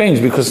like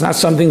strange, because it's not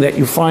something that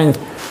you find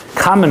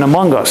common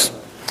among us.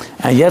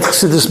 And yet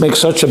Chassidus makes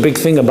such a big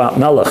thing about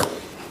Melech.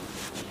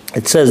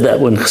 It says that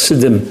when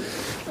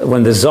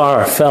the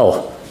Tsar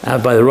fell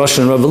out by the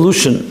Russian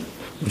Revolution,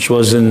 which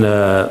was in,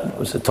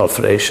 was it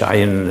Tofresh,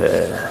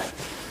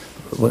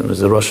 when was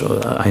the Russian,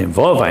 Ayin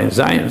Vov, Ayin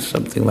Zayin,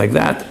 something like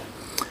that.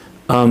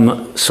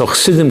 So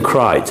Chassidim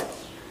cried.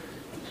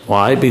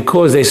 Why?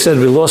 Because they said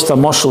we lost a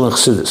moshel in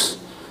Chassidus.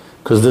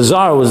 Because the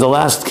Tsar was the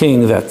last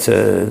king that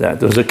there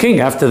was a king.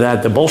 After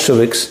that, the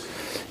Bolsheviks,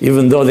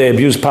 even though they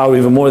abused power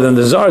even more than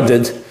the Tsar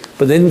did,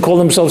 but they didn't call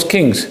themselves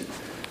kings.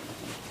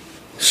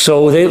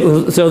 So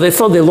they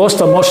thought they lost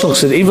a moshel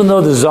Chassidus, even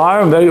though the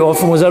Tsar very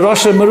often was a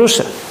Rasha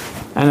Merusha,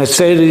 and a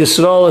Seder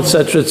Yisrael,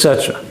 etc.,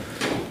 etc.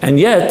 And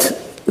yet,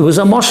 it was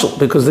a moshel,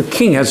 because the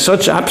king had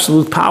such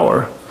absolute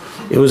power.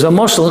 It was a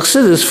moshel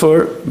Chassidus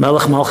for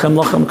Melech Malchem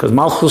Lachem, because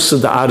Malchus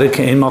is the Arik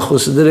and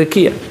Malchus is the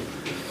Rekia.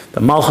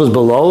 The Malchus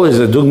below is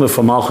the Dugma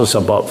for Malchus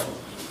above.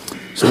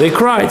 So they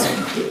cried.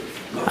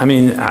 I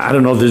mean, I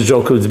don't know if this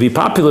joke would be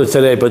popular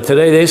today, but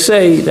today they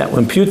say that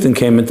when Putin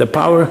came into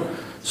power,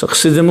 so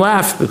Chassidim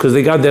laughed because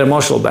they got their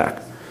moshel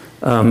back.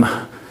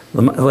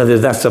 Whether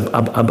that's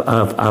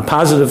a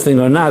positive thing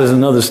or not is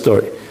another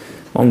story.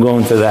 Won't go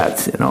into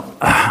that, you know.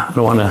 I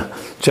don't want to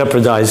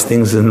jeopardize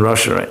things in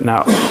Russia right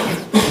now.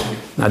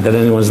 Not that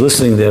anyone's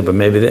listening there, but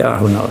maybe they are,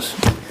 who knows.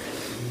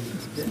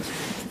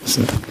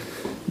 Listen,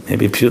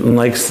 maybe Putin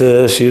likes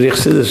the Shiri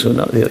Chassidus, who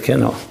knows, you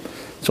can't know.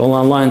 It's all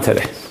online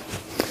today.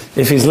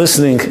 If he's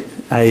listening,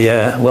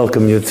 I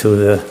welcome you to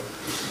the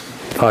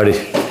party.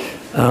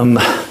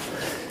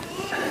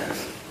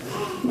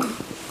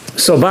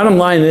 So bottom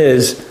line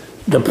is,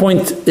 the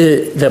point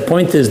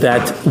is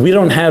that we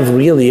don't have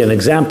really an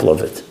example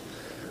of it.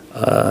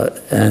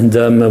 And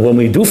when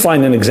we do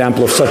find an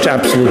example of such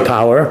absolute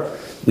power,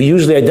 we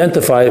usually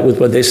identify it with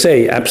what they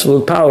say,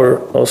 absolute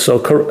power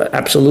also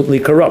absolutely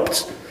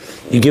corrupts.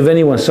 You give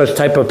anyone such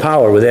type of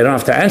power where they don't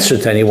have to answer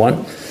to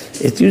anyone,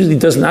 it usually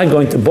does not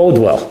going to bode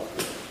well,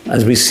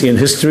 as we see in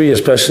history,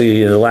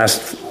 especially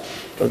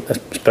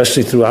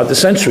throughout the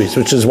centuries,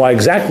 which is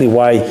exactly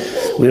why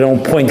we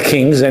don't appoint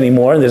kings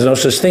anymore, and there's no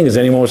such thing as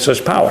anyone with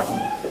such power.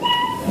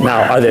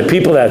 Now, are there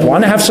people that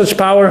want to have such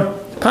power?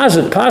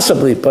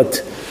 Possibly,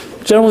 but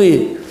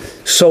generally,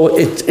 so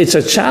it's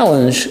a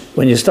challenge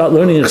when you start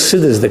learning in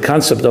Chassidus the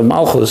concept of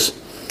Malchus,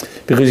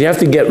 because you have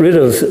to get rid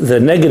of the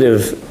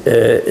negative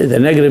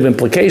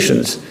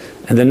implications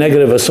and the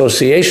negative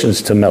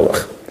associations to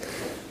Melech.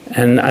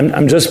 And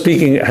I'm just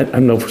speaking, I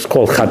don't know if it's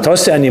called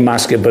Chatose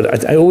Animaske,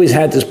 but I always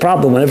had this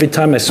problem, and every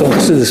time I saw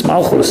Chassidus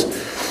Malchus,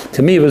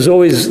 to me it was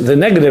always the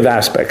negative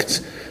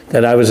aspects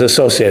that I was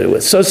associated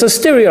with. So it's a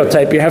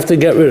stereotype you have to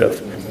get rid of.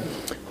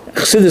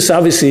 Chassidus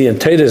obviously in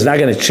Torah is not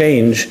going to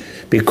change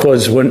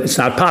because it's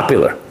not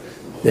popular.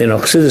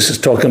 Chassidus is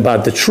talking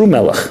about the true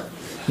Melech.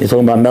 You're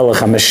talking about Melech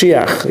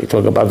HaMashiach. You're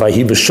talking about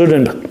Vahi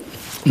B'Shurin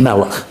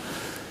Melech.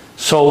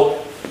 So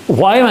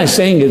why am I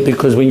saying it?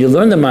 Because when you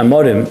learn the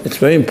Maimorim, it's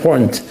very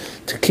important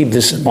to keep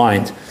this in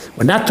mind.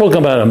 We're not talking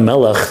about a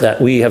Melech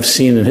that we have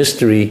seen in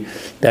history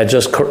that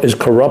just is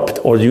corrupt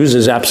or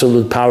uses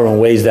absolute power in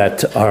ways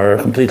that are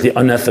completely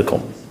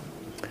unethical.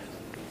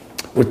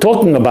 We're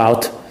talking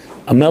about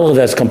a Melech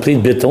that's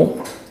complete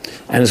bittul,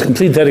 and his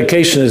complete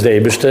dedication is the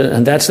Eibishter,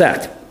 and that's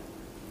that.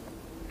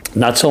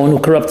 Not someone who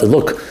corrupted.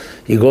 Look,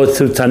 you go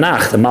through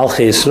Tanakh, the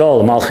Malchus Yisrael,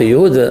 the Malchus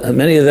Yehuda,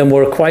 many of them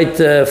were quite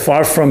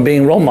far from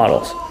being role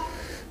models.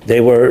 They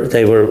were,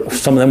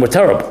 some of them were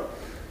terrible.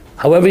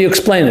 However you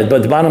explain it,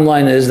 but the bottom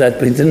line is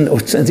that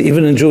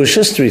even in Jewish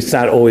history, it's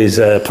not always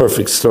a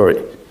perfect story.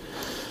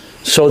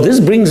 So this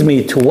brings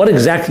me to what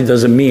exactly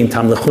does it mean,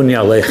 Tamlechuni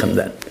Aleichem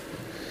then?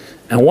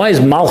 And why is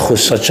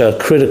Malchus such a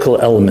critical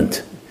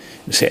element?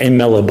 You say, Ein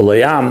Melech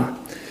B'Layam,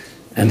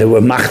 and there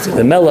were Macht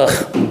the Melech,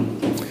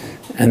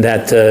 and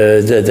that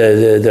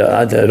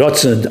the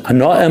Rotzen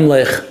Ano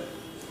Emlech.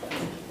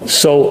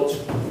 So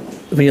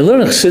when you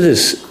learn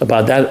Chassidus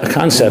about that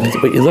concept,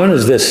 what you learn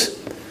is this,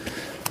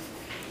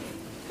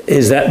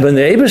 is that when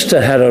the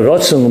Eibishter had a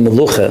Rotzen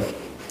L'Melucha,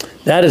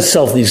 that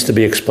itself needs to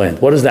be explained.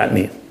 What does that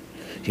mean?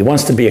 He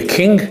wants to be a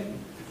king.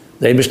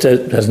 The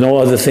Eibishter has no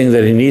other thing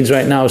that he needs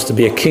right now is to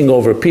be a king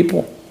over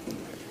people.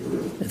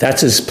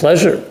 That's his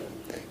pleasure,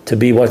 to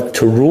be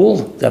to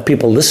rule, that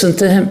people listen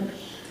to him.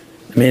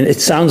 I mean, it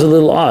sounds a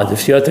little odd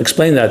if you had to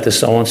explain that to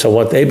someone. So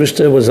what the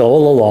Eibishter was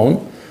all alone,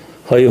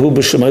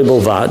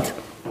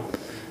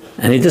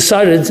 and he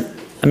decided,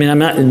 I mean, I'm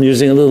not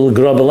using a little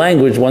grubber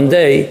language, one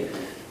day,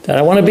 that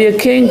I want to be a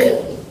king.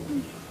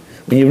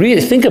 When you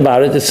really think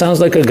about it, it sounds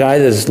like a guy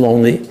that's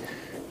lonely.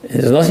 It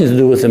has nothing to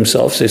do with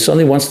himself, so he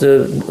suddenly wants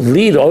to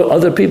lead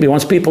other people. He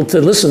wants people to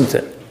listen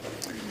to him.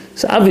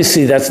 So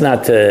obviously that's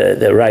not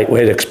the right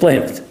way to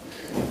explain it.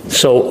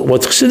 So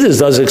what Chassidus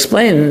does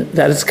explain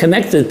that it's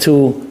connected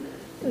to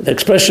the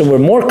expression we're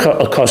more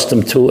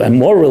accustomed to and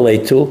more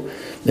relate to,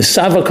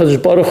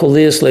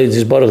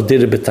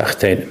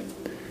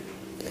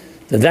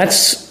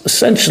 that's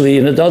essentially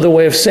another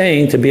way of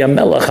saying to be a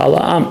melech ala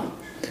am.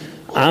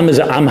 Am is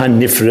a am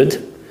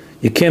hanifrid.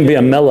 You can't be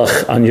a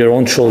melech on your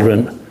own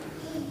children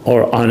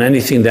or on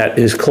anything that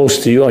is close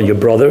to you, on your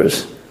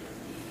brothers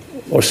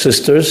or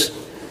sisters.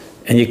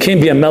 And you can't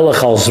be a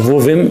melech al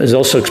zvuvim, is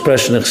also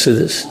expression of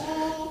Chassidus.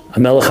 A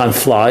melech on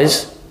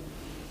flies,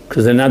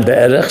 because they're not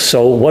be'erech.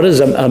 So what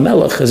is a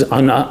melech? Is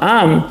on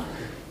am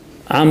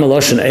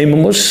eloshen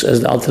emumus,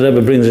 as the Alter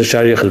Rebbe brings in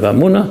Shari Yechid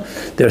V'Amuna,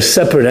 they're a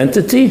separate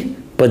entity,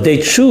 but they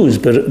choose,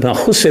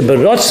 Malchusei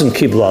berotzen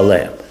kiblu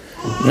aleim.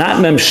 Not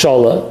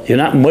memshala, you're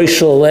not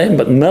moishel aleim,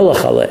 but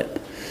melech aleim.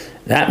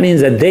 That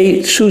means that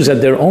they choose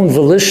at their own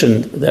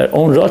volition, their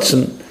own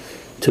rotzen,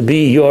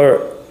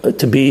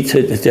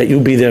 that you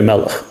be their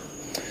melech.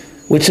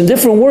 Which in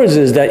different words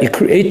is that you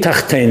create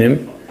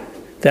tachtenim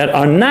that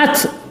are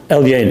not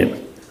elyenim.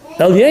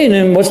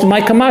 Elyenim, what's the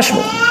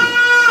Maikamashma?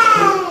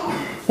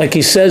 Like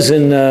he says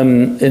in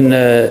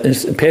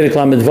Perek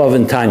Lamed Vav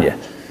in Tanya,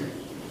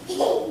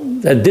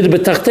 that did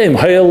betachteim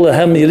hayel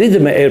lehem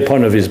yiridim me'er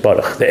ponav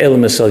yizbarach, the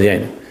elam es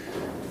elyenim.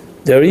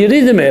 They're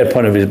yiridim me'er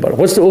ponav yizbarach.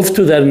 What's the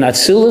uftu that in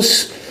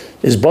Atzilus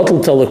is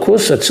bottled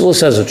talakus?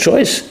 Atzilus has a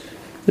choice.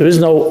 There is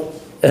no.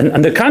 And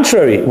on the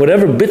contrary,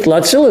 whatever bitl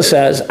Atzilus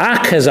has,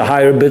 Ach has a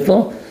higher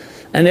bitl,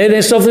 and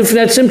Eidei Sof for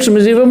that symptom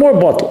is even more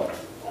bottle.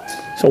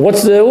 So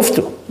what's the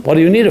uftu? What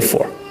do you need it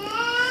for?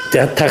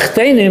 The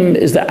Tachtenim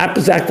is the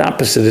exact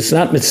opposite. It's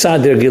not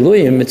mitzad der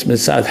Giluyim, it's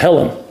mitzad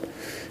Helam.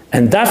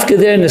 And Dafke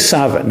der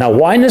Nesava. Now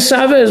why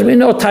Nesava? As we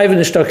know, Taiva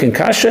Nishtok in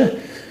Kasha,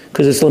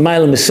 because it's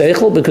L'mayla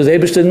Miseichel, because the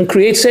Eibush didn't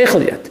create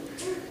Seichel yet.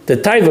 The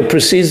Taiva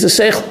precedes the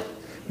Seichel,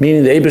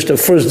 meaning the Eibush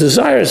first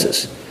desires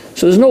this.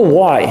 So there's no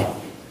why.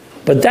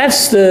 But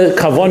that's the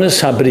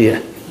Kavonis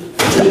Habriya,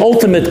 the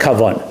ultimate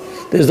Kavon.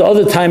 There's the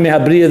other time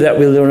Habriya that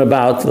we learn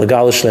about,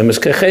 L'gal Shlemus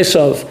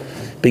Kechesov,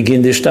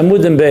 Begin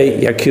Dishtamudim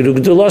Bey, Yakiru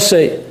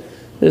Gdulosei.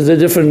 There's the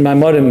different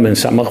Maimorim in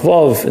Samach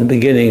Vov in the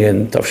beginning,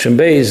 and Tavshin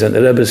Beis, and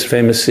the Rebbe's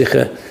famous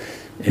Sikha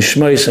in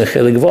Shmois and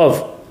Chelik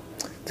Vov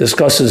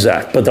discusses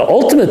that. But the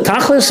ultimate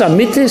Tachlis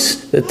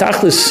Amitis, the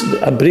Tachlis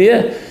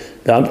Habriya,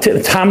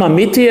 the Tam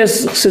Amiti,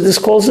 as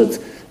Chassidus calls it,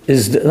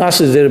 is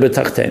Nasis Der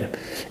B'Tachtenim.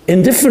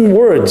 In different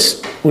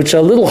words, which are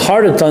a little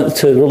harder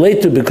to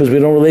relate to because we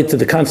don't relate to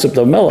the concept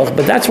of Melech,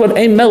 but that's what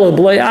Ein Melech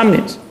B'Layam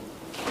means.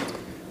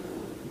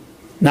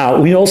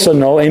 Now, we also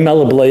know Ein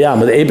Melech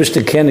B'Layam, the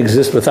Eibishter can't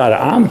exist without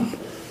Am.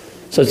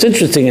 So it's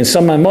interesting, in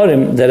some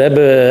Maimorim, that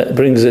Rebbe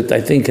brings it, I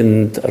think,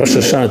 in Rosh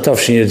Hashanah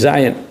Tavshin Yud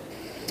Zayin,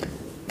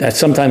 that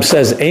sometimes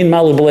says Ein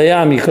Melech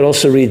B'Layam, you could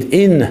also read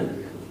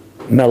In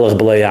Melech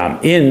B'Layam.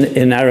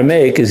 In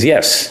Aramaic is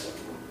yes.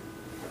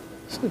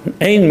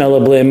 Ein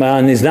melech b'lei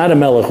man, he's not a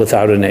melech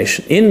without a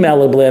nation. In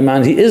melech b'lei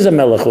man, he is a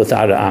melech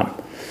without an am.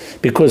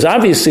 Because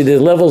obviously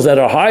there's levels that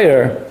are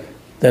higher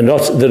than the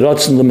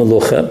rotzen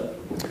l'melucha.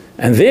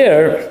 And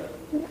there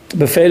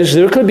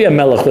could be a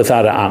melech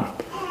without an am.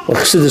 What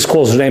Chassidus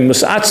calls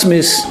remus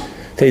atzmis,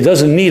 that he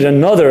doesn't need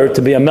another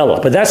to be a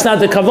melech. But that's not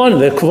the kavanah.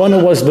 The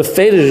kavanah was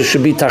beferish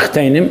should be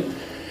tachtenim,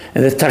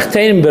 and the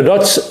tachtenim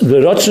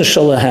berotzen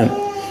shalahem.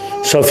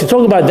 So if you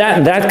talk about that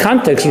in that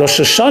context, Rosh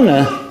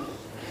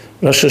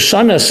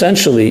Hashanah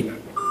essentially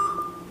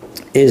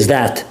is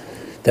that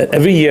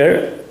every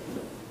year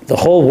the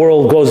whole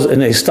world goes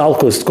in a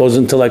stalkus, goes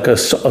into like a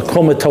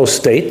comatose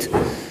state.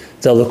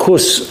 The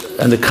lakus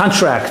and the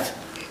contract,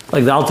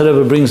 like the Alter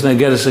Rebbe brings in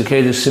Ageres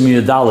HaKedesh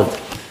Simiyah Dalet.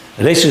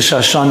 Reish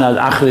Hashanah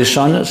ad Achri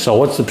Shana. So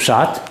what's the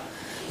pshat?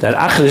 That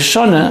Achri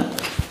Shana,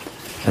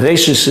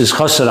 Reish is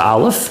Chasar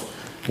Aleph.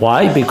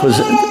 Why? Because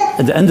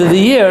at the end of the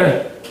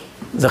year,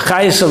 the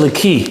Chayes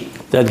Aliki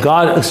that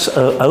God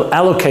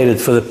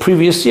allocated for the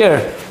previous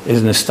year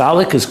is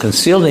nostalgic, is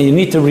concealed, and you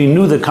need to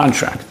renew the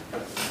contract.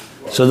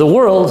 So the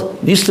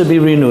world needs to be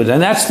renewed,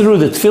 and that's through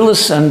the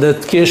Tfilis and the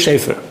Tkir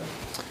Shefer.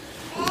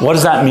 What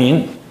does that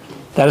mean?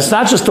 That it's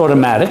not just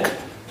automatic,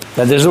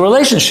 that there's a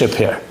relationship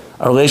here.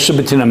 A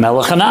relationship between a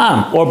melech and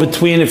am, or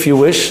between, if you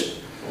wish,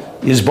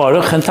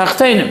 Yisbarach and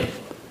Tachtenim,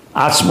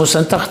 Atzmus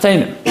and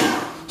Tachtenim.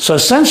 So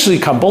essentially,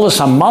 Kabbalas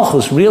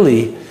HaMalchus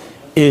really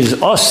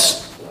is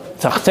us,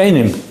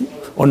 Tachtenim,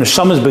 or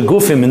Neshamas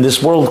Begufim in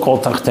this world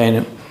called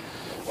Tachtenim,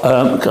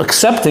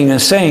 accepting and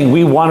saying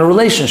we want a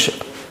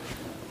relationship.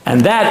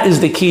 And that is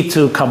the key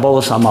to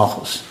Kabbalas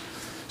HaMalchus.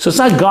 So it's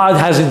not God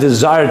has a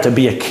desire to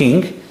be a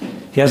king,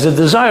 he has a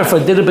desire for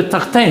Diribet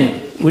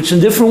Tachtenim, which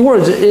in different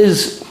words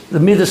is the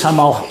Midas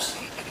HaMalchus.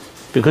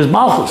 Because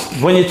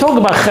Malchus, when you talk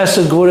about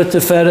Chesed, Gvura,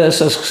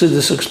 Tiferes, as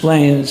Chassidus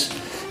explains,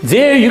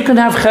 there you can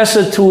have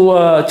Chesed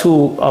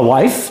to a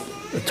wife,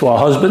 to a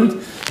husband.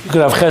 You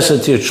could have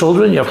Chesed to your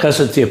children. You have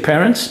Chesed to your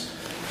parents.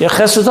 You have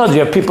Chesed to others.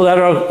 You have people that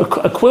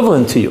are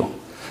equivalent to you.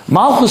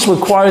 Malchus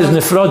requires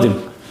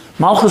Nifrodim.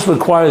 Malchus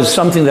requires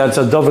something that's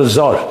a Dover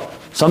Zor,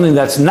 something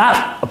that's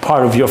not a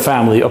part of your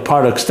family, or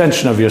part of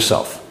extension of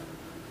yourself.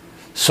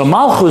 So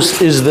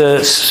Malchus is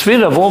the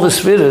sphere of all the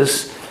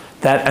spheres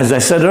that, as I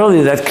said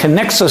earlier, that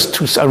connects us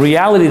to a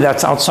reality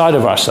that's outside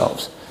of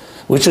ourselves,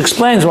 which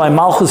explains why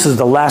Malchus is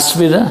the last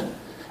sphere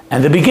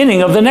and the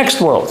beginning of the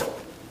next world.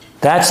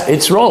 That's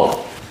its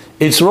role.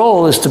 Its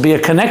role is to be a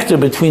connector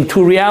between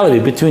two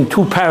realities, between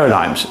two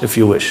paradigms, if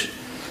you wish.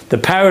 The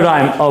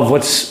paradigm of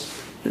what's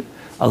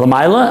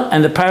Lamaila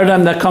and the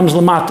paradigm that comes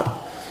Lamata.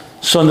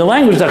 So in the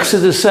language that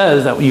Chassidus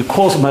says, that you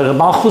call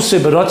Malchus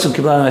Berotzen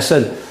Kiblan, and I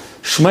said,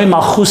 Shmei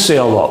Malchus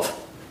Olov.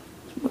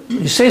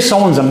 You say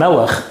someone's a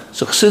melech,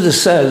 so Chassidus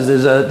says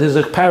there's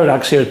a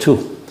paradox here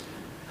too.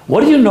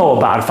 What do you know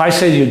about if I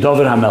say to you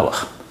David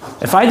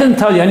HaMelech? If I didn't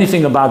tell you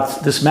anything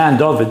about this man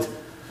David,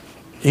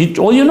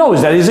 all you know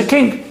is that he's a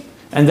king.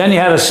 And then he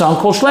had a son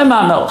called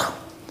Shlomo HaMelech,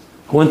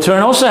 who in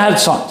turn also had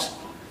sons.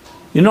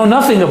 You know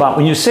nothing about,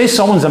 when you say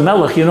someone's a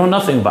melech, you know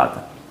nothing about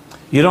them.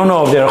 You don't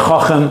know if they're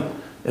Chacham,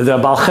 if they're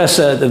Baal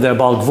Chesed, if they're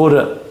Baal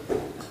Gvura.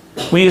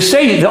 When you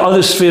say the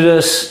other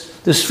spheres,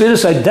 the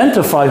spheres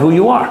identify who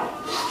you are.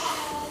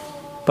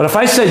 But if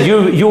I said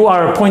you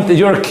are appointed,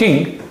 you're a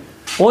king,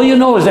 all you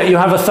know is that you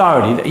have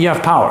authority, that you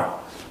have power.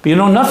 But you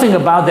know nothing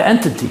about the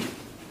entity.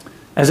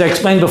 As I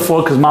explained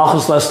before, because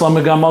Malchus L'Aslam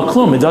Megam Al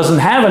Klum, it doesn't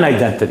have an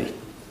identity.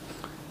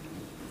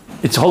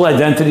 Its whole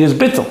identity is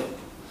bittul.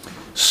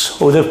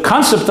 So the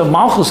concept of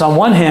Malchus on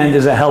one hand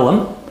is a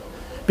helam,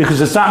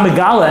 because it's not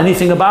megala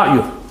anything about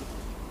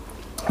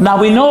you. Now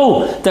we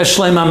know that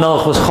Shlomo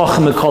HaMelech was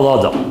Chacham Mikol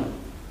Adam,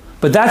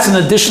 but that's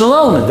an additional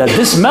element, that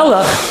this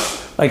Melech,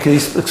 like he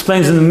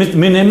explains in the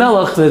Minei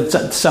Melech, the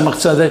Tzemach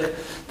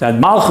Tzedek, that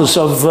Malchus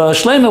of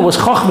Shlomo was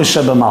Chacham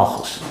Sheba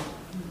Malchus.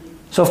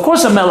 So of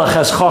course a Melech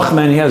has Chacham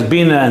and he has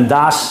Bina and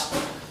Das.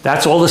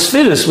 That's all the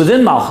spheres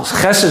within Malchus,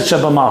 Chesed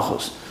Sheba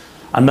Malchus.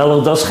 A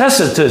Melech does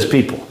Chesed to his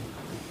people.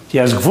 He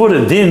has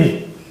Gvura,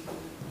 Din,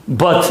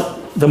 but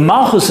the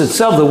Malchus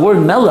itself, the word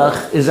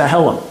Melech, is a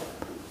Helam.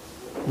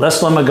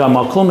 Les Lamagam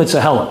Malklum, it's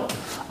a Helam.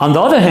 On the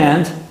other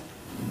hand,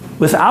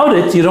 without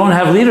it, you don't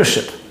have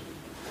leadership.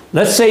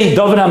 Let's say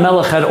David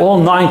HaMelech had all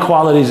 9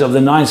 qualities of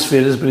the 9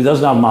 spheres, but he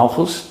doesn't have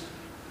Malchus.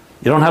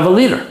 You don't have a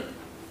leader.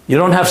 You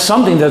don't have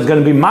something that's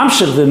going to be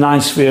mamshech the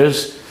 9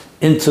 spheres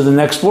into the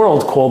next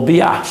world called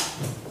Biyah.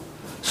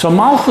 So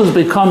Malchus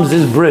becomes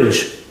this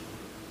bridge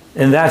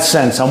in that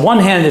sense. On one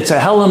hand, it's a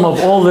helam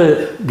of all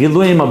the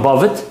Giluyim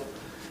above it.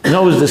 In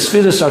other words, the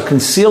spheres are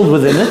concealed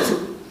within it.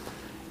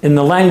 In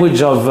the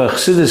language of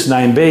Chassidus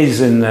Naim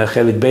Beis and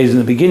Chelik Beis, in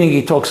the beginning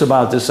he talks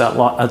about this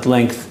at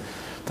length.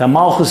 That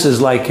Malchus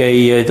is like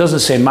it doesn't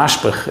say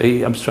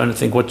mashpech. I'm just trying to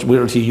think what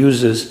word he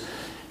uses.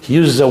 He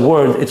uses a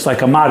word, it's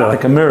like a mara,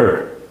 like a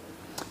mirror.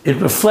 It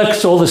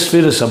reflects all the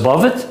spheres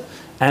above it,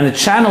 and it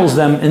channels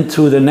them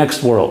into the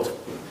next world.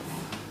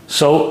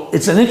 So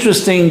it's an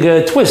interesting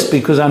twist,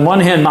 because on one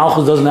hand,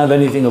 Malchus doesn't have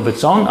anything of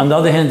its own. On the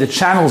other hand, it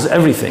channels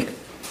everything.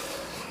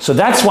 So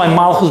that's why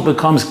Malchus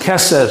becomes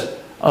Keser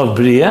of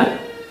Bria,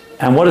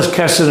 And what does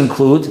Kesed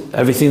include?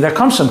 Everything that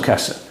comes from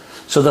Kesed.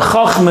 So the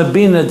Chochmah,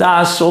 Bina,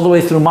 Das, all the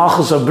way through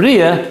Malchus of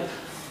Bria,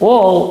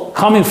 all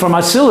coming from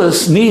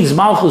Atzilus, needs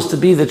Malchus to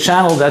be the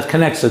channel that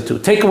connects the two.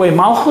 Take away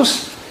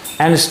Malchus,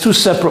 and it's two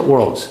separate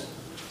worlds.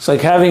 It's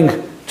like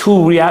having two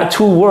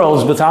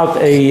worlds without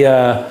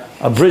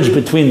a bridge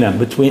between them,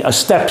 between a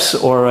steps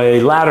or a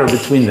ladder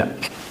between them.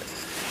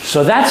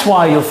 So that's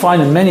why you'll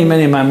find in many,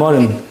 many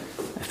Maimonim,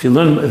 if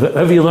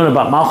ever you learn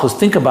about Malchus,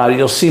 think about it,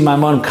 you'll see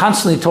Maimonim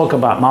constantly talk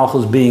about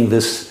Malchus being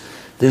this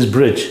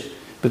bridge.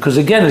 Because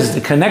again, it's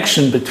the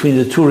connection between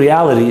the two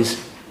realities.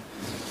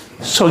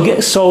 So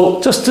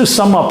just to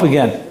sum up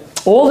again,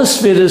 all the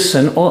Sefiros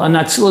and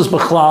Atzilus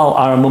B'chlal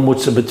are a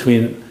mamutza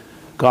between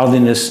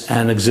godliness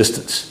and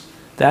existence.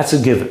 That's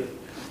a given.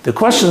 The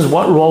question is,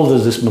 what role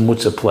does this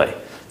mamutza play?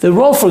 The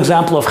role, for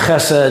example, of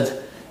Chesed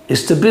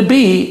is to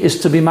be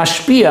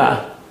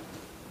mashpia,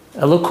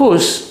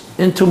 elokus,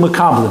 into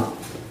Mekablim,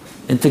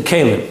 into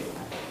Kalim.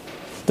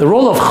 The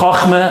role of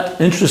Chochmah,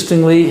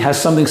 interestingly, has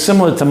something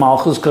similar to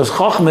Malchus, because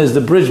Chochmah is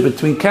the bridge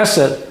between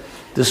Kesed,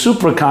 the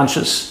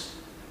supraconscious,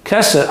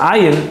 Kesed,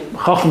 Ayin,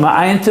 Chochmah,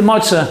 Ayin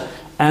Timotza,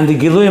 and the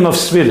Giluyim of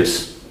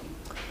Sefiros.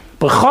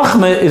 But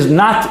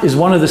Chochmah is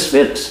one of the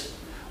Sefiros.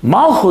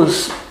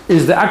 Malchus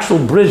is the actual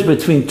bridge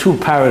between two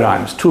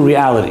paradigms, two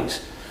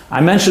realities.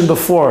 I mentioned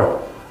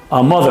before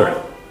a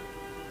mother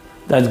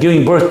that's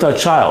giving birth to a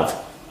child.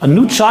 A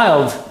new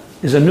child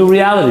is a new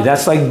reality.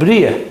 That's like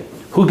Bria.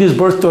 Who gives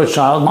birth to a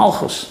child?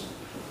 Malchus.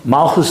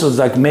 Malchus is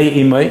like Mei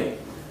Imei,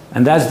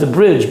 and that's the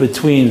bridge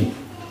between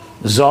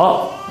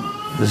Zah,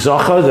 the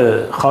Zachar,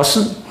 the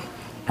Chassan,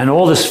 and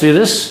all the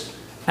Sefiros,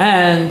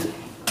 and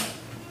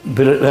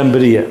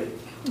Bria,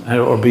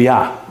 or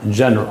Bia in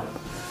general.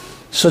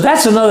 So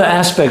that's another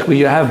aspect where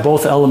you have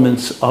both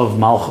elements of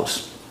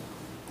Malchus.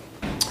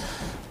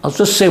 I'll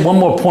just say one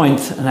more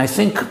point, and I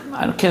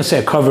can't say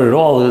I covered it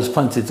all, there's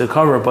plenty to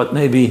cover, but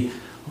maybe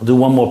I'll do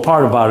one more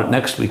part about it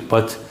next week.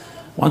 But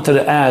I wanted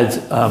to add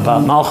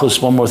about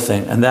Malchus one more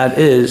thing, and that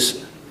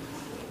is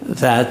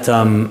that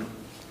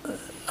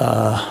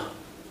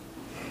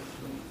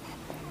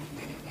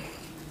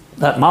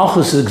that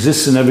Malchus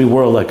exists in every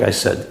world, like I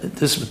said.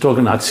 This we're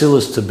talking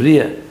Atzilus to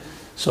Bria.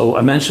 So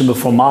I mentioned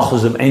before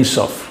Malchus of Ein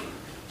Sof.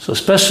 So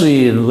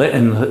especially in the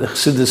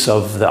Chassidus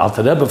of the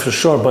Alter Rebbe for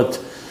sure, but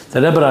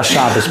the Rebbe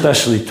Rashab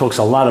especially talks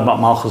a lot about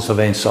Malchus of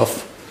Ein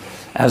Sof,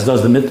 as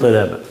does the Mittler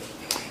Rebbe.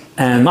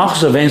 And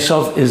Malchus of Ein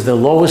Sof is the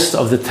lowest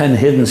of the 10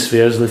 hidden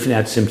spheres,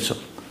 Lifnei Tzimtzum.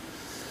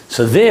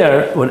 So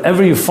there,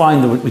 whatever you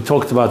find, we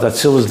talked about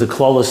Atzilus the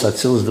Klolos,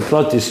 Atzilus the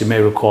Protis, you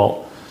may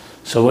recall.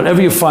 So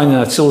whatever you find in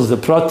Atzilus the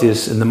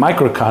Protis, in the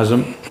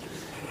microcosm,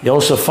 you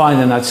also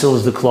find in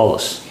Atzilus the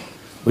Klolos,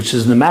 which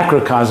is in the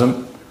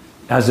macrocosm,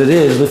 as it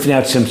is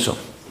Lifnei Tzimtzum.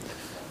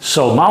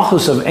 So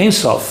Malchus of Ein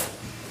Sof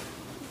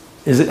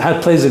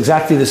plays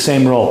exactly the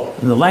same role.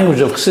 In the language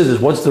of Chassidus,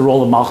 what's the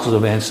role of Malchus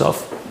of Ein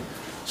Sof?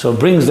 So it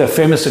brings that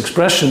famous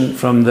expression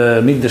from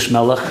the Migdash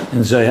Melech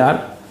in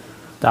Zohar,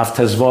 Daf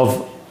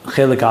Tezvov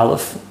Chelik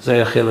Aleph,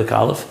 Zohar Chelik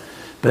Aleph,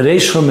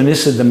 Bereish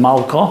Chumenissa de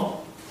Malko,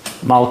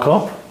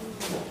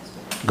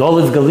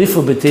 Goliv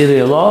Galifu B'Tiri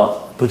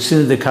Elah,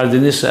 Butzina de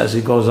Kardinissa, as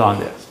he goes on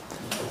there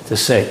to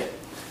say.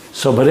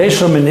 So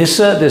Bereish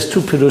Chumenissa, there's two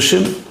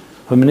Pirushim.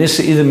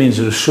 Chumenissa either means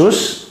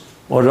Rishus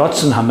or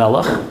Rotzen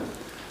HaMelech.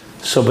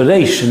 So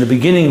Bereish, in the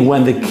beginning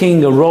when the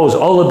king arose,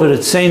 Ola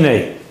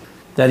B'Ritzeinei,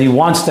 that he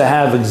wants to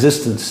have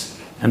existence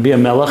and be a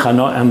melech,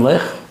 ano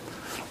emlech,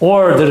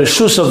 or the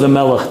reshus of the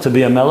melech to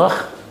be a melech,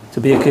 to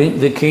be a king,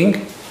 the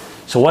king.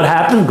 So what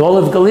happened?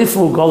 Golif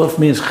Galifu, Golif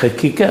means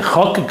chakika,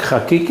 chokik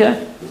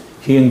chakika.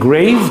 He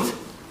engraved,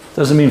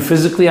 doesn't mean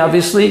physically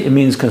obviously, it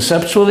means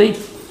conceptually.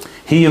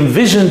 He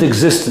envisioned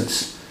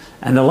existence.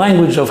 And the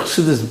language of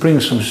Chassidus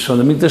brings from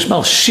the Mikdash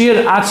Melech,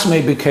 shir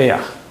atzmei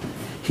b'keach.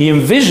 He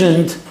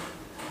envisioned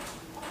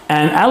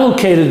and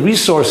allocated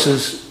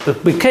resources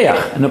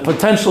in a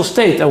potential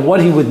state of what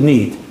he would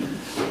need.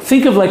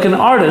 Think of like an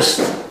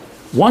artist,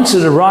 once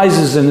it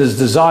arises in his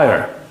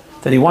desire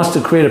that he wants to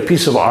create a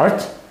piece of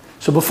art,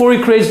 so before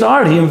he creates the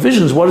art, he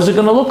envisions what is it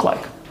going to look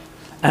like.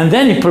 And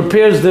then he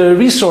prepares the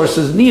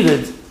resources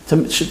needed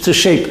to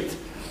shape it.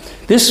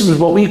 This is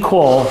what we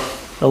call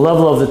the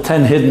level of the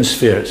 10 hidden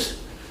spheres.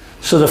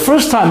 So the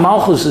first time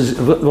Malchus is,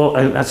 well,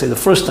 I'd say the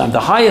first time, the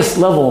highest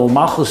level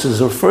Malchus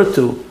is referred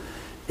to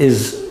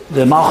is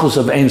the Malchus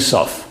of Ein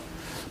Sof.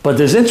 But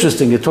there's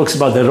interesting, it talks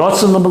about the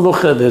Rotzen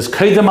L'Melucha, there's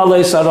Kedem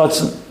Aleis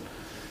HaRotzen.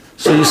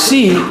 So you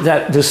see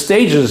that the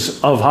stages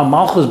of how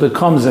Malchus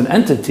becomes an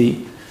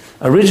entity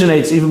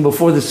originates even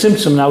before the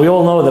Tzimtzum. Now we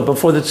all know that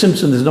before the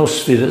Tzimtzum there's no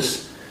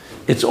Sefiros.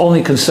 It's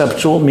only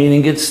conceptual,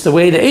 meaning it's the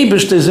way the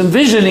Eibishter is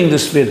envisioning the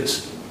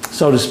Sefiros,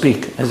 so to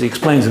speak, as he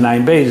explains in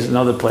Ayin Beis and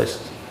other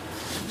places.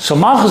 So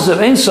Malchus of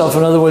Ein Sof,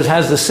 in other words,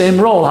 has the same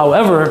role.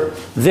 However,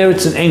 there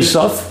it's an Ein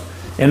Sof.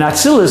 In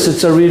Atzilus,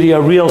 it's really a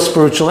real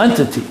spiritual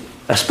entity.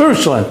 A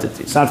spiritual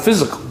entity, it's not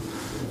physical.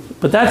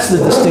 But that's the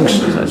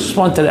distinction. I just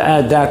wanted to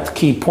add that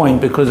key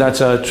point because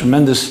that's a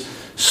tremendous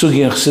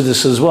sugi in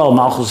Chassidus as well,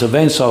 Malchus of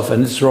Ein Sof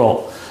and its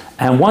role.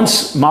 And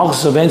once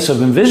Malchus of Ein Sof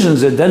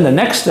envisions it, then the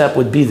next step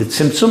would be the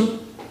Tzimtzum,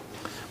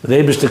 where the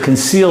Eibishter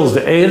conceals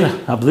the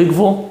Eir,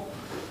 Habligvul,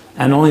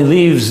 and only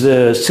leaves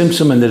the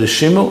Tzimtzum and the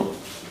Rishimu.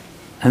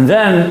 And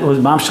then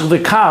with Mamshech the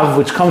Kav,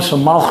 which comes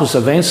from Malchus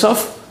of Ein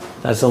Sof,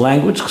 that's the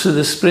language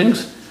Chassidus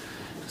brings.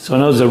 So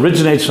in other words, it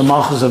originates from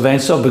Malchus of Ein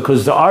Sof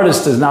because the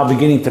artist is now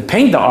beginning to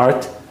paint the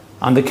art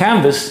on the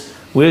canvas.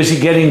 Where is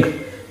he getting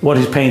what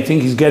he's painting?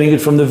 He's getting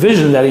it from the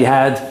vision that he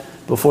had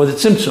before the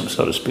Tzimtzum,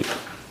 so to speak.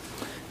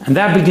 And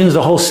that begins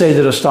the whole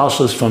Seder of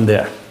Stalshlus from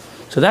there.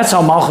 So that's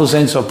how Malchus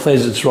Ein Sof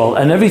plays its role.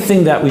 And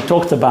everything that we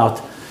talked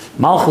about,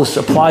 Malchus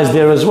applies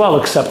there as well,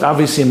 except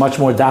obviously much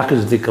more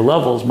Dakasdika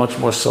levels, much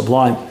more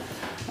sublime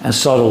and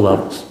subtle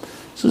levels.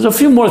 So there's a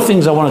few more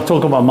things I want to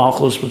talk about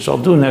Malchus, which I'll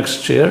do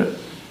next year.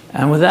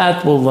 And with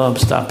that, we'll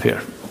stop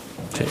here.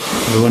 Okay.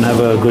 Everyone have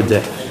a good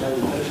day.